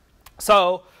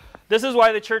 so this is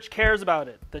why the church cares about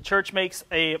it. The church makes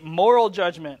a moral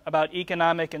judgment about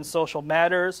economic and social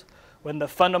matters when the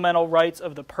fundamental rights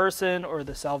of the person or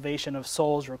the salvation of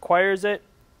souls requires it.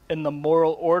 In the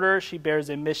moral order, she bears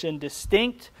a mission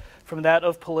distinct from that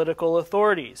of political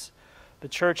authorities. The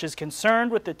church is concerned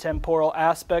with the temporal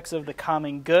aspects of the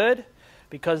common good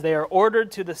because they are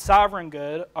ordered to the sovereign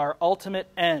good, our ultimate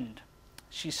end.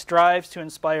 She strives to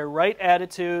inspire right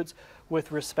attitudes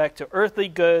with respect to earthly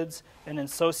goods and in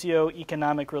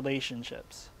socio-economic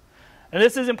relationships. And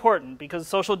this is important because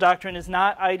social doctrine is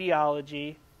not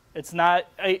ideology. It's not,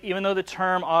 even though the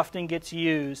term often gets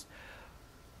used,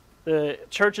 the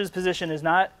church's position is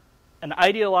not an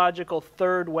ideological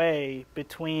third way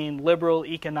between liberal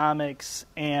economics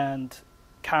and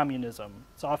communism.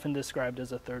 It's often described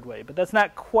as a third way, but that's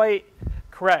not quite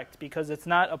correct because it's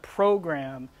not a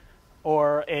program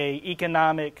or an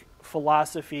economic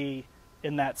philosophy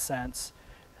in that sense.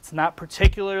 It's not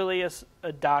particularly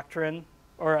a doctrine,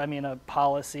 or a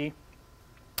policy.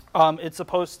 It's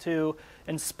supposed to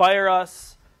inspire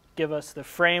us, give us the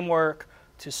framework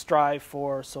to strive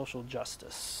for social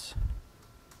justice.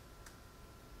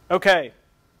 Okay,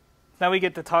 now we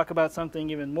get to talk about something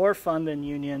even more fun than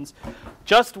unions.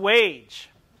 Just wage.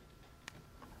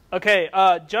 Okay,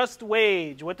 just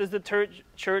wage. What does the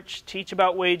church teach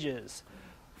about wages?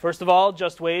 First of all,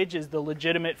 just wage is the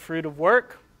legitimate fruit of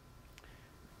work.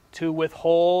 To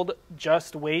withhold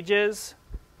just wages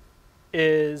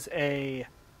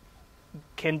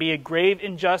can be a grave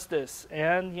injustice,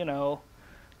 and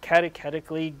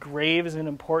catechetically, grave is an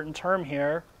important term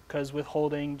here because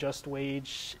withholding just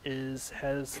wage can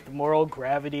have moral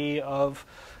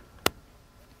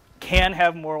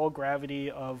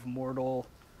gravity of mortal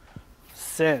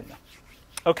sin.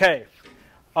 Okay,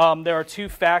 there are two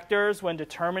factors when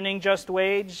determining just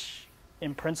wage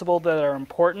in principle that are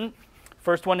important.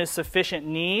 First one is sufficient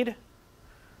need,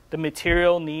 the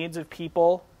material needs of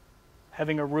people,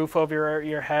 having a roof over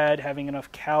your head, having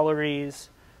enough calories,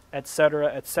 etc.,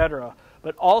 etc.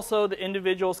 But also the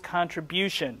individual's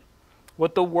contribution,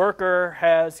 what the worker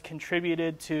has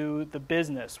contributed to the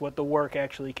business, what the work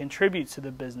actually contributes to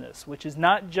the business, which is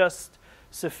not just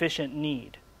sufficient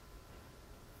need.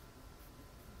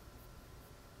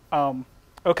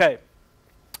 Okay.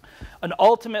 And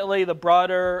ultimately, the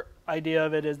broader idea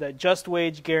of it is that just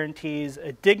wage guarantees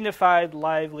a dignified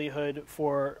livelihood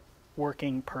for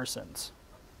working persons.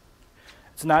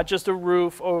 It's not just a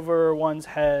roof over one's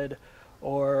head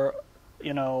or,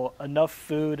 enough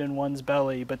food in one's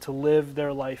belly, but to live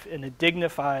their life in a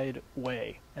dignified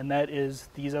way. And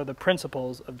these are the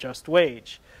principles of just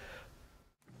wage.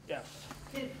 Yes.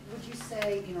 Would you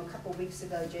say, a couple weeks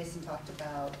ago, Jason talked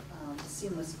about the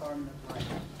seamless garment of life.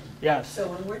 Yes. So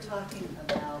when we're talking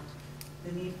about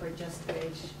the need for just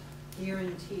wage,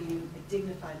 guaranteeing a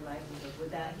dignified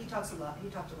livelihood, he talked a lot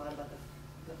about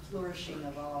the flourishing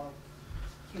of all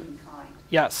humankind.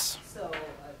 Yes. So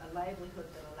a livelihood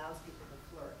that allows people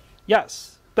to flourish.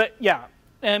 Yes. But yeah,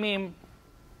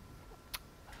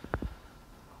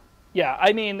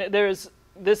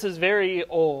 this is very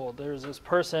old. There's this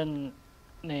person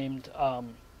named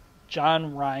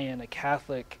John Ryan, a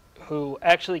Catholic, who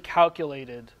actually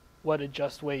calculated what a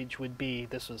just wage would be.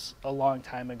 This was a long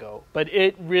time ago, but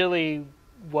it really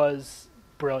was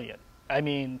brilliant.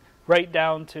 Right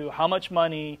down to how much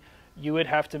money you would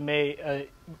have to make,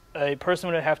 a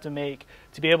person would have to make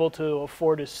to be able to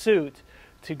afford a suit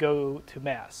to go to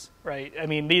mass, right?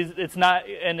 It's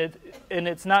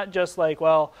not just like,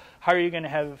 well, how are you going to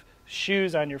have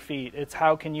shoes on your feet? It's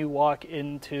how can you walk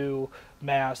into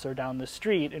mass or down the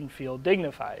street and feel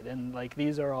dignified? And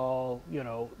these are all,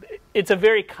 it's a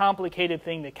very complicated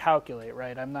thing to calculate,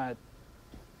 right?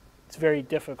 It's a very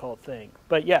difficult thing.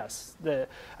 But yes, the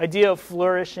idea of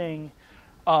flourishing,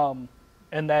 and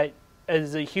that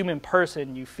as a human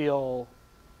person you feel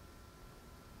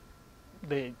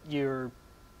that you're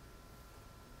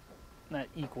not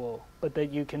equal, but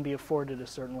that you can be afforded a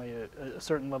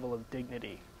certain level of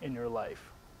dignity in your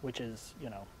life, which is,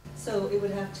 So it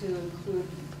would have to include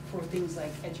for things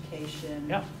like education.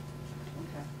 Yeah.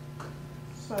 Okay.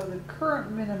 So the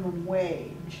current minimum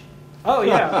wage Oh,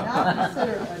 yeah. not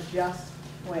considered a just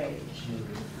wage.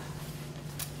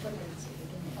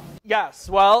 Yes,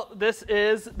 well, this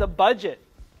is the budget.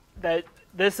 I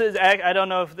don't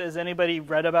know if there's anybody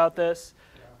read about this.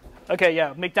 Okay,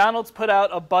 yeah. McDonald's put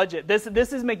out a budget. This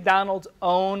is McDonald's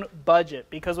own budget,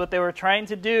 because what they were trying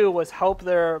to do was help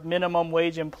their minimum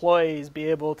wage employees be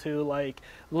able to like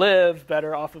live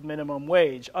better off of minimum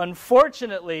wage.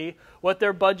 Unfortunately, what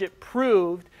their budget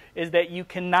proved is that you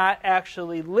cannot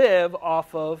actually live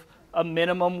off of a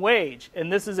minimum wage.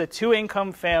 And this is a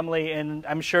 2-income family, and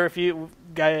I'm sure if you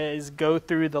guys go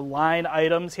through the line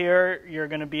items here, you're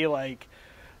going to be like,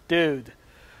 dude,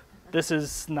 this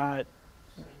is not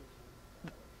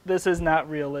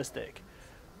realistic.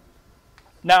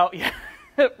 Now, yeah,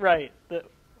 right.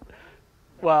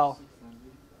 Well,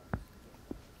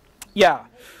 yeah.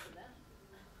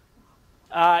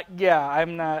 Yeah,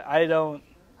 I don't.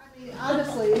 I mean,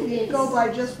 honestly, if you go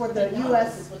by just what the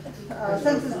U.S.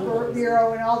 Census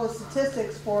Bureau and all the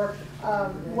statistics for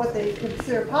what they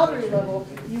consider poverty level,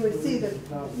 you would see that,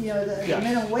 you know, the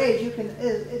minimum wage,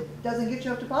 it doesn't get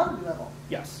you up to poverty level.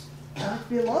 Yes. It's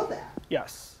below that.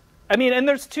 Yes. I mean, and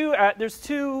there's two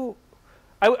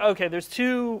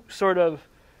sort of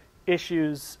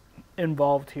issues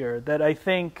involved here that I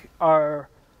think are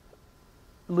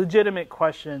legitimate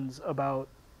questions about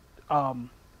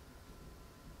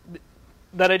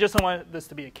that I just don't want this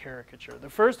to be a caricature. The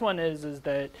first one is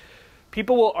that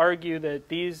people will argue that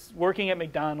working at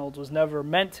McDonald's was never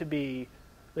meant to be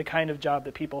the kind of job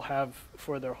that people have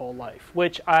for their whole life,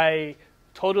 which I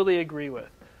totally agree with.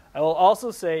 I will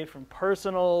also say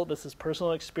this is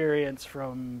personal experience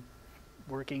from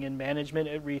working in management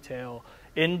at retail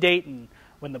in Dayton.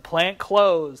 When the plant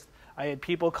closed, I had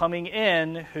people coming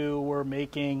in who were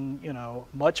making, you know,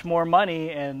 much more money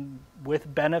and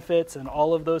with benefits and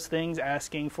all of those things,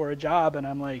 asking for a job. And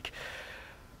I'm like,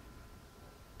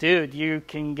 dude, you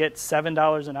can get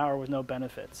 $7 an hour with no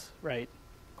benefits, right?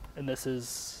 And this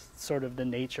is sort of the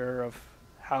nature of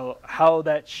how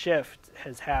that shift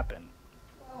has happened.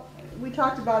 We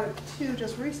talked about it too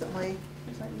just recently.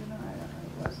 Was that you? No, I don't know who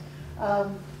it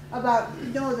was. About,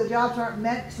 you know, the jobs aren't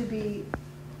meant to be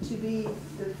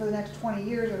for the next 20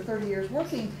 years or 30 years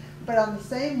working, but on the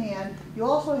same hand, you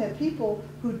also have people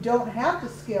who don't have the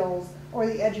skills or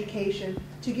the education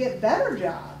to get better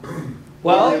jobs.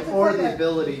 Well, or the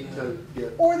ability to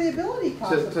get, or the ability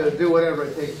possibly to do whatever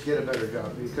it takes to get a better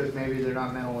job, because maybe they're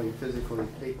not mentally, physically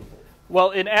capable.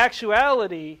 Well, in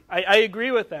actuality, I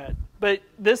agree with that. But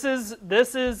this is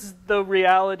the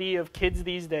reality of kids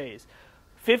these days.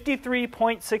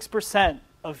 53.6%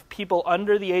 of people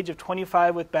under the age of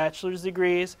 25 with bachelor's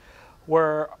degrees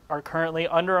are currently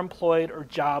underemployed or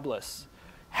jobless.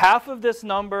 Half of this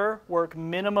number work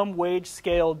minimum wage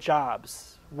scale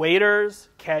jobs: waiters,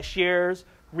 cashiers,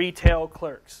 retail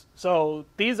clerks. So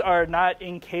these are not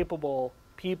incapable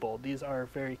people. These are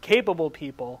very capable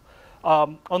people.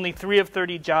 Only 3 of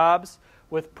 30 jobs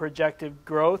with projected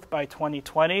growth by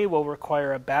 2020 will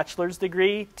require a bachelor's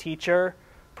degree, teacher,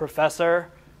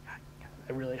 professor,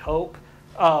 I really hope.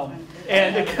 And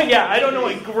yeah, I don't know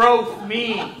what growth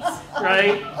means,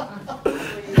 right?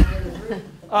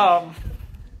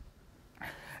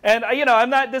 And you know, I'm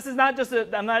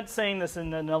not saying this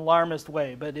in an alarmist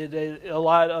way, but a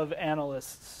lot of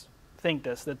analysts think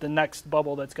that the next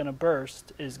bubble that's going to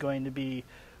burst is going to be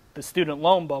the student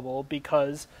loan bubble,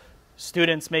 because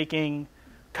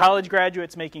college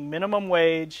graduates making minimum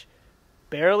wage,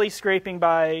 barely scraping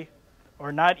by,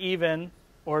 or not even,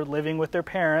 or living with their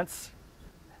parents,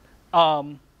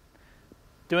 doing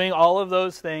all of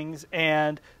those things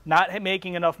and not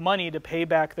making enough money to pay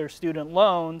back their student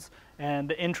loans, and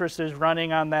the interest is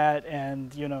running on that,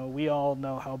 and you know, we all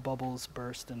know how bubbles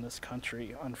burst in this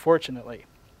country, unfortunately.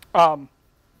 Now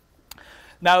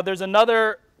there's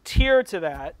another tier to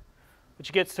that,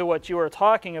 which gets to what you were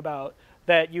talking about,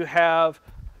 that you have,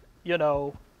 you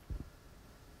know,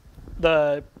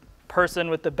 the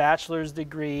person with the bachelor's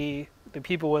degree, the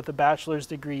people with the bachelor's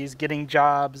degrees getting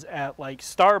jobs at like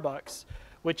Starbucks,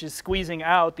 which is squeezing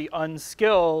out the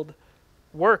unskilled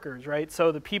workers, right?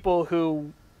 So the people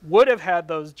who would have had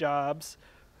those jobs,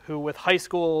 who with high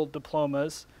school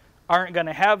diplomas, aren't going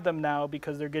to have them now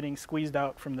because they're getting squeezed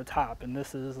out from the top. And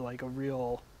this is like a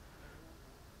real,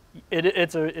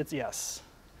 it's yes.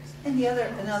 And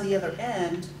on the other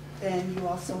end, then you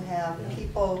also have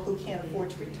people who can't afford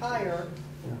to retire,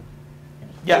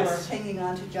 Yes. who are hanging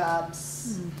on to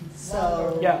jobs,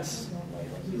 so Yes.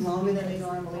 longer than they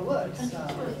normally would. So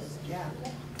yeah.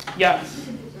 Yes.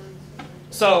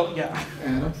 So yeah.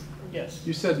 Anna, Yes.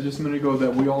 you said just a minute ago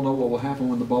that we all know what will happen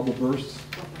when the bubble bursts.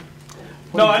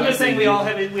 No, I'm just saying we all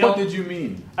have it. What did you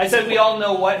mean? I said we all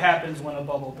know what happens when a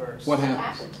bubble bursts. What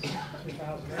happens?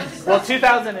 Well,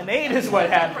 2008 is what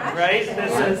happened, right?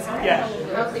 This is, yeah.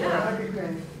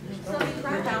 So these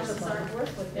frat houses aren't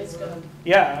worth what it's going to.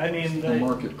 Yeah, I mean, The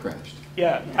market crashed.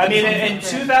 yeah, I mean, in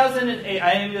 2008,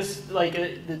 I am just like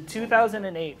the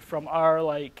 2008 from our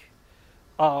like,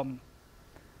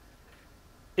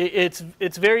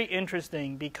 it's very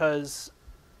interesting because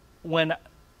when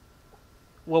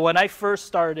I first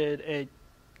started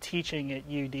teaching at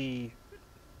UD,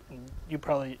 you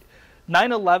probably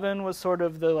 9/11 was sort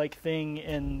of the like thing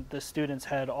in the students'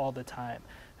 head all the time.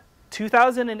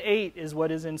 2008 is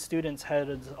what is in students'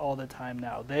 heads all the time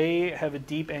now. They have a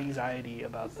deep anxiety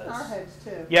about this. Our heads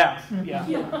too. Yeah, yeah,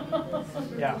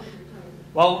 yeah.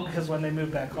 Well, because when they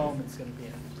move back home, it's going to be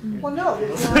in. Well, no,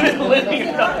 it's Living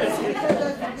in not. Because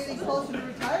as we're getting closer to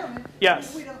retirement,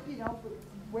 Yes. we don't,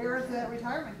 where is that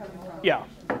retirement coming from? Yeah,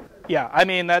 yeah. I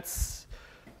mean, that's,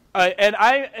 and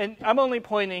I'm only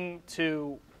pointing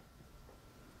to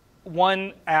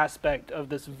one aspect of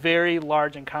this very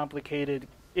large and complicated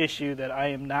issue that I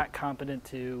am not competent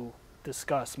to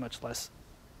discuss, much less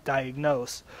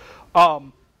diagnose.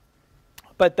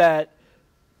 But that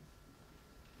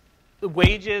the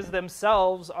wages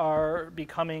themselves are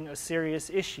becoming a serious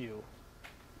issue.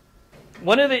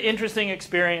 One of the interesting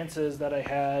experiences that I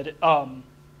had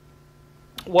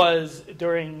was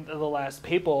during the last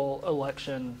papal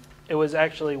election. It was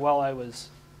actually while I was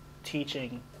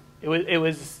teaching. It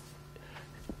was,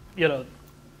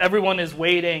 everyone is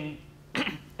waiting,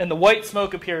 and the white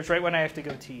smoke appears right when I have to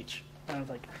go teach. And I was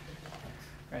like,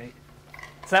 right?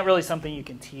 It's not really something you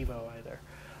can TiVo either.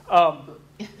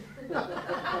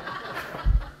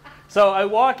 So I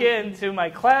walk into my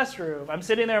classroom. I'm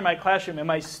sitting there in my classroom, and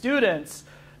my students,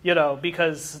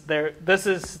 because this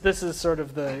is sort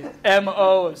of the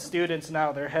MO of students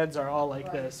now. Their heads are all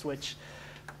like this. Which,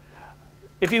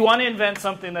 if you want to invent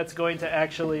something that's going to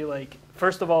actually, like,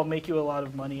 first of all, make you a lot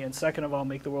of money, and second of all,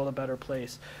 make the world a better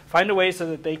place, find a way so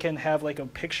that they can have like a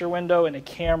picture window and a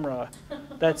camera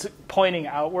that's pointing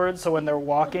outwards, so when they're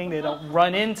walking, they don't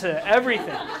run into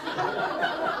everything.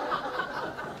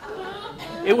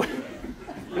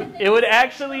 It would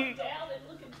actually,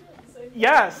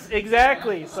 yes,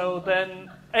 exactly. So then,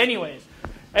 anyways,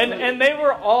 and they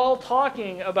were all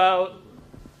talking about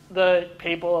the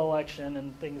papal election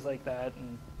and things like that,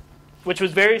 and which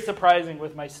was very surprising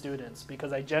with my students,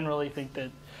 because I generally think that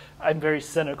I'm very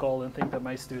cynical and think that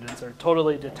my students are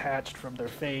totally detached from their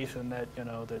faith, and that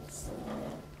that's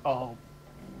all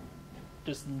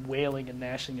just wailing and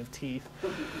gnashing of teeth,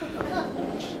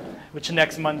 which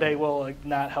next Monday will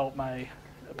not help my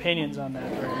opinions on that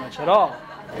very much at all.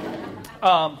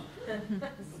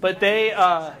 But they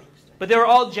were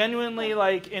all genuinely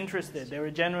like interested. They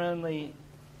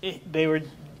were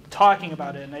talking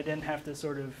about it, and I didn't have to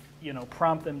sort of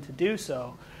prompt them to do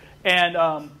so.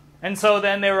 And so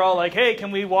then they were all like, hey,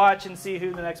 can we watch and see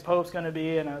who the next pope's going to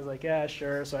be? And I was like, yeah,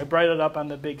 sure. So I brought it up on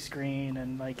the big screen,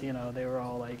 and they were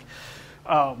all like,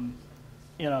 and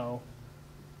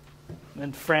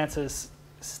Francis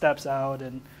steps out,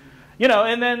 and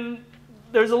and then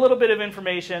there's a little bit of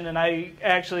information, and I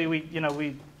actually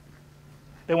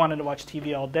they wanted to watch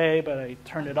TV all day, but I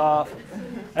turned it off.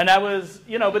 And I was,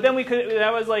 but then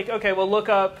I was like, okay, well, look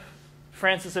up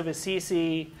Francis of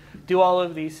Assisi, do all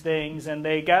of these things, and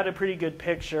they got a pretty good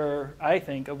picture, I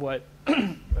think, of what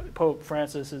Pope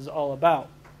Francis is all about.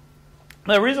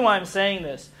 The reason why I'm saying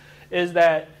this is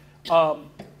that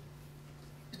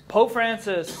Pope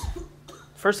Francis,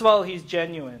 first of all, he's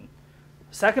genuine.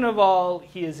 Second of all,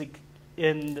 he is,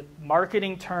 in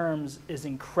marketing terms, is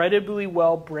incredibly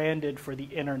well branded for the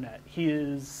internet. He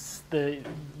is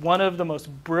one of the most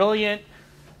brilliant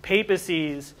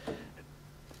papacies,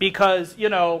 because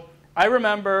I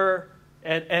remember,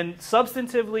 and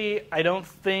substantively, I don't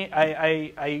think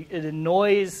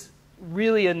it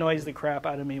really annoys the crap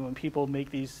out of me when people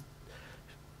make these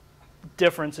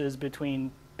differences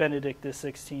between Benedict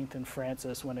XVI and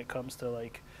Francis when it comes to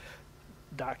like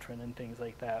doctrine and things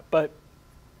like that. But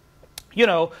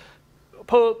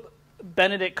Pope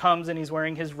Benedict comes and he's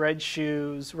wearing his red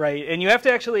shoes, right? And you have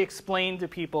to actually explain to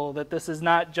people that this is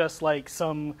not just like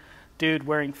some dude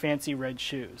wearing fancy red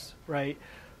shoes, right?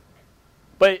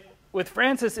 But with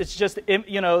Francis, it's just,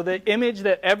 the image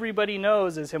that everybody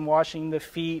knows is him washing the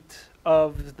feet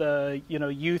of the,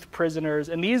 youth prisoners.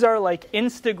 And these are like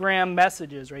Instagram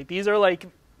messages, right? These are like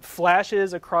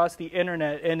flashes across the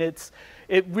internet. And it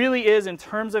really is, in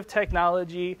terms of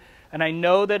technology, and I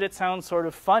know that it sounds sort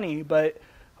of funny, but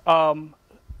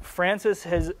Francis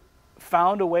has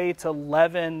found a way to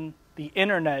leaven the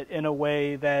internet in a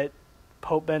way that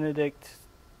Pope Benedict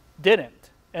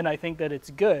didn't. And I think that it's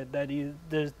good that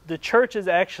the church is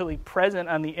actually present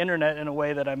on the internet in a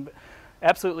way that I'm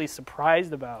absolutely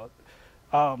surprised about.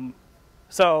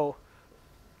 So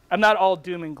I'm not all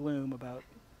doom and gloom about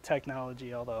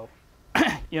technology, although,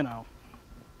 you know,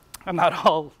 I'm not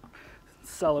all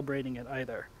celebrating it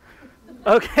either.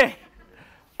 Okay.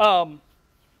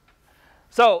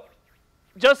 So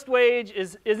just wage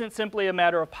isn't simply a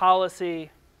matter of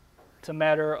policy. It's a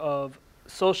matter of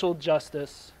social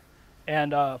justice,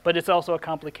 and but it's also a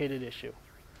complicated issue.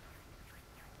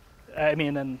 I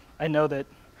mean, and I know that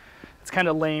it's kind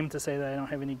of lame to say that I don't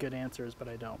have any good answers, but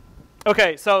I don't.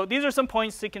 Okay, so these are some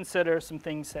points to consider, some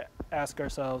things to ask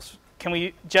ourselves. Can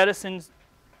we jettison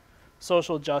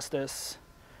social justice?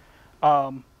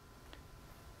 More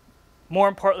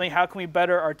importantly, how can we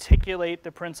better articulate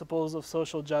the principles of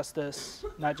social justice,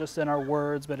 not just in our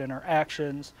words, but in our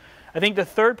actions? I think the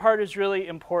third part is really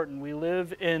important. We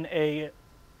live in a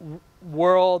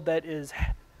world that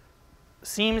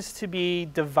seems to be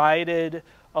divided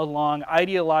along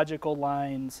ideological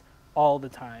lines all the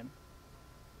time.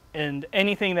 And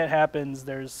anything that happens,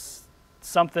 there's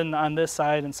something on this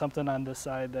side and something on this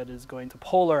side that is going to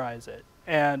polarize it.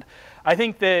 And I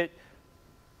think that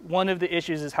one of the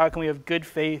issues is how can we have good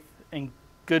faith and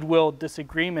goodwill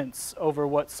disagreements over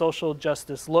what social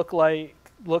justice looks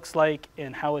like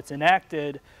and how it's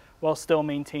enacted while still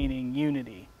maintaining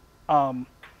unity. So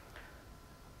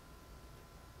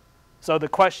the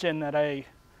question that in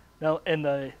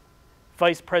the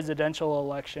vice presidential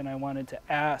election I wanted to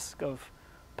ask of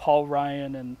Paul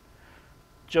Ryan and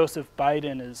Joseph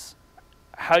Biden is,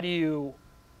 how do you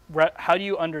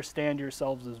understand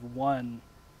yourselves as one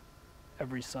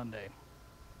every Sunday?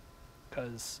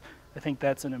 Because I think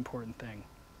that's an important thing.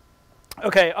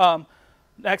 Okay,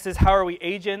 next is, how are we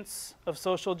agents of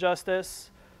social justice?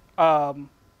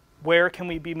 Where can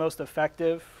we be most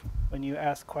effective when you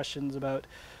ask questions about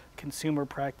consumer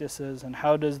practices, and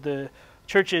how does the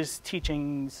church's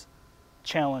teachings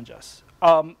challenge us?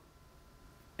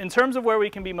 In terms of where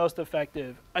we can be most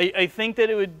effective, I think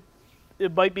that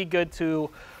it might be good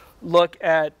to look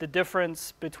at the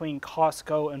difference between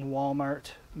Costco and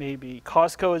Walmart, maybe.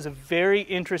 Costco is a very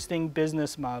interesting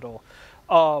business model.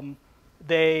 During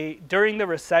the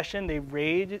recession,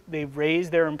 they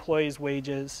raised their employees'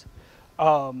 wages.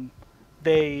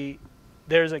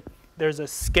 There's a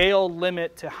scale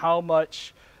limit to how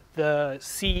much the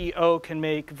CEO can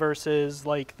make versus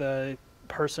like the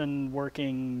person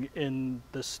working in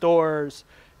the stores,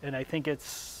 and I think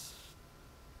it's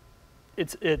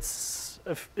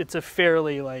a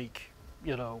fairly, like,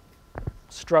 you know,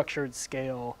 structured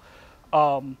scale.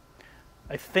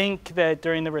 I think that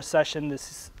during the recession,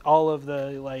 all of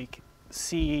the like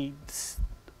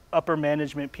upper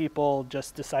management people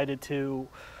just decided to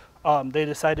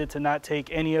not take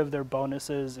any of their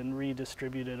bonuses and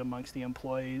redistribute it amongst the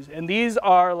employees. And these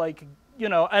are, like, you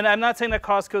know, and I'm not saying that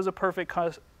Costco is a perfect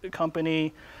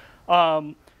company.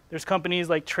 There's companies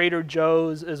like Trader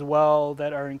Joe's as well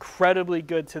that are incredibly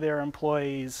good to their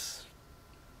employees.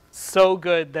 So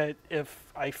good that if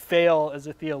I fail as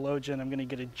a theologian, I'm going to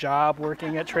get a job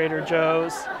working at Trader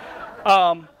Joe's.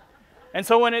 And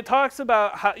so when it talks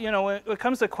about how, you know, when it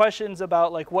comes to questions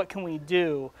about like what can we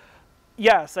do,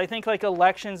 yes, I think like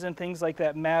elections and things like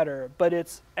that matter, but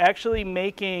it's actually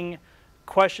making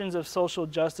questions of social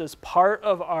justice part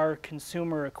of our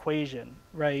consumer equation,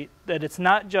 right? That it's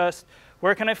not just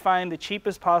where can I find the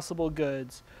cheapest possible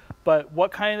goods, but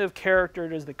what kind of character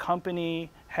does the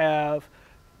company have,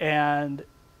 and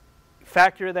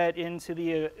factor that into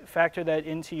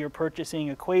your purchasing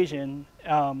equation,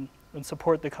 and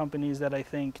support the companies that I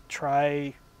think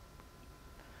try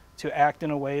to act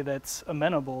in a way that's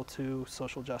amenable to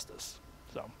social justice.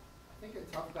 So I think a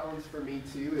tough balance for me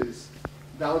too is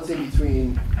balancing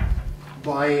between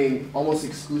buying almost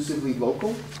exclusively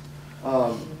local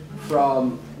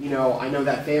from, you know, I know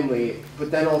that family,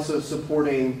 but then also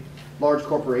supporting large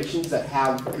corporations that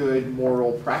have good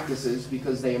moral practices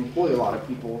because they employ a lot of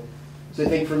people. So I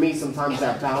think for me, sometimes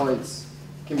that balance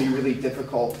can be really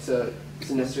difficult to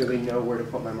necessarily know where to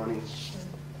put my money.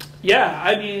 Yeah,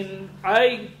 I mean,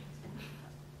 I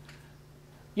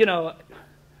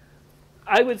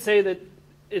would say that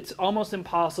it's almost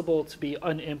impossible to be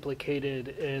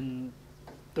unimplicated in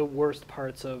the worst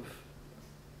parts of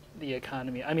the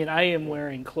economy. I mean, I am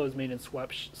wearing clothes made in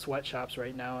sweatshops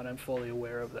right now, and I'm fully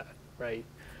aware of that, right?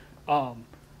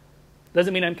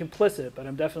 Doesn't mean I'm complicit, but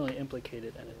I'm definitely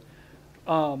implicated in it.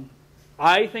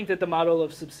 I think that the model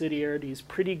of subsidiarity is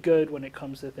pretty good when it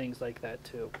comes to things like that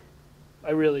too.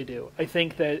 I really do. I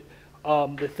think that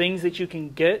the things that you can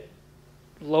get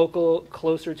local,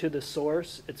 closer to the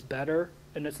source, it's better.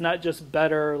 And it's not just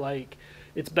better, like,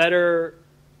 it's better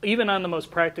even on the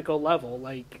most practical level.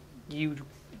 Like, you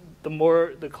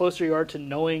the closer you are to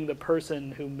knowing the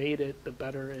person who made it, the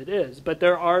better it is. But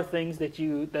there are things that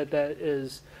that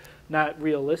is not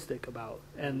realistic about,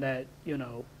 and that, you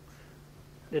know,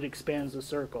 it expands the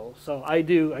circle. So I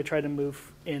try to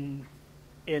move in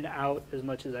out as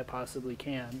much as I possibly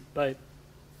can. But,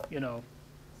 you know,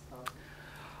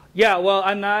 yeah, well,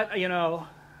 I'm not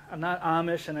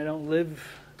Amish, and I don't live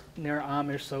near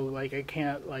Amish, so like I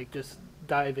can't like just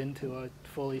dive into a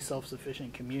fully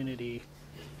self-sufficient community.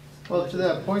 Well, to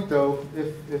that point though,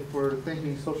 if we're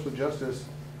thinking social justice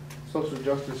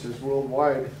is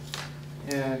worldwide,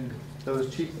 and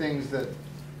those cheap things that,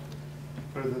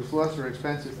 or those lesser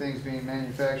expensive things being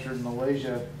manufactured in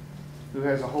Malaysia, who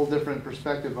has a whole different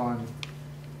perspective on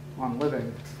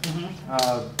living,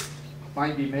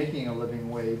 might be making a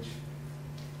living wage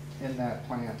in that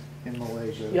plant in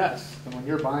Malaysia. Yes. And when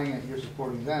you're buying it, you're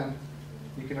supporting them.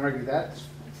 You can argue that's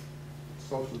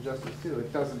social justice too.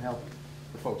 It doesn't help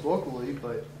the folks locally,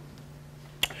 but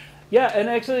yeah. And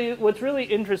actually, what's really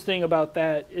interesting about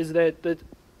that is that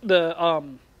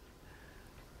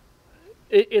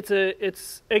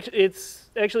it's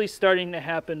actually starting to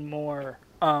happen more,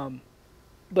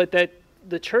 but that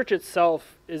the church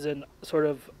itself is a sort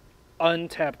of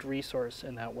untapped resource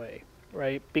in that way,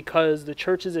 right? Because the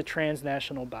church is a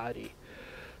transnational body.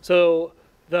 So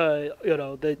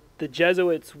the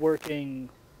Jesuits working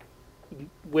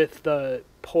with the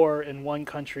poor in one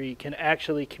country can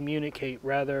actually communicate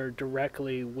rather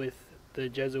directly with the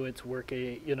Jesuits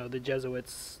working, the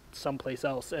Jesuits someplace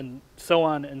else, and so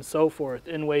on and so forth,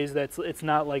 in ways that it's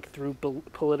not like through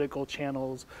political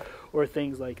channels or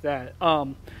things like that.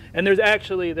 And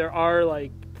there are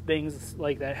like things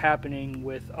like that happening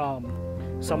with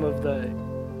some of the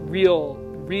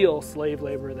real slave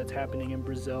labor that's happening in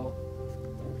Brazil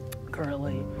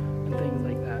currently, and things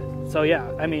like that. So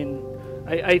yeah, I mean,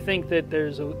 I think that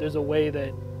there's a way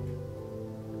that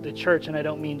the church, and I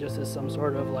don't mean just as some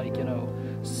sort of like,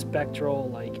 spectral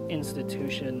like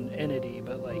institution entity,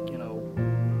 but like,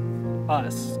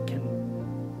 us can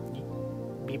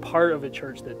be part of a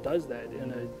church that does that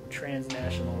in a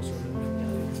transnational sort of,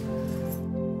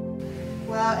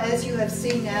 Well, as you have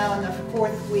seen now in the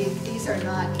fourth week, these are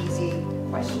not easy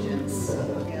questions.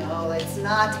 It's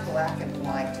not black and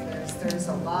white. There's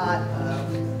a lot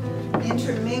of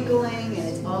intermingling, and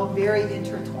it's all very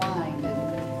intertwined.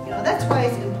 And that's why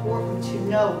it's important to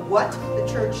know what the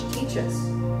church teaches.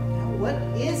 What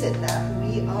is it that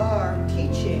we are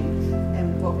teaching,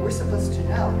 and what we're supposed to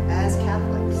know as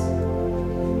Catholics?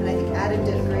 And I think Adam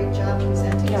did a great job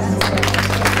presenting that.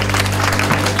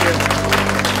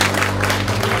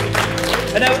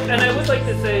 And I would like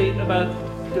to say about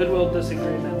goodwill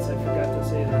disagreements, I forgot to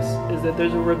say this, is that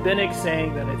there's a rabbinic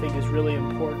saying that I think is really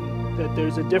important, that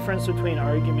there's a difference between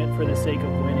argument for the sake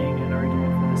of winning and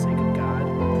argument for the sake of God.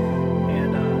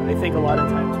 And I think a lot of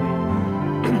times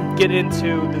we get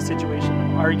into the situation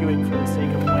of arguing for the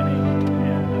sake of winning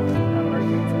and not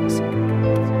arguing for the sake of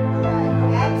God.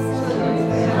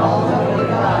 Absolutely. Almighty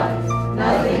God,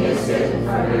 nothing is hidden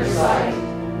from your sight.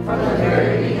 From the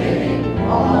very beginning,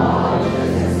 all knowledge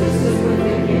is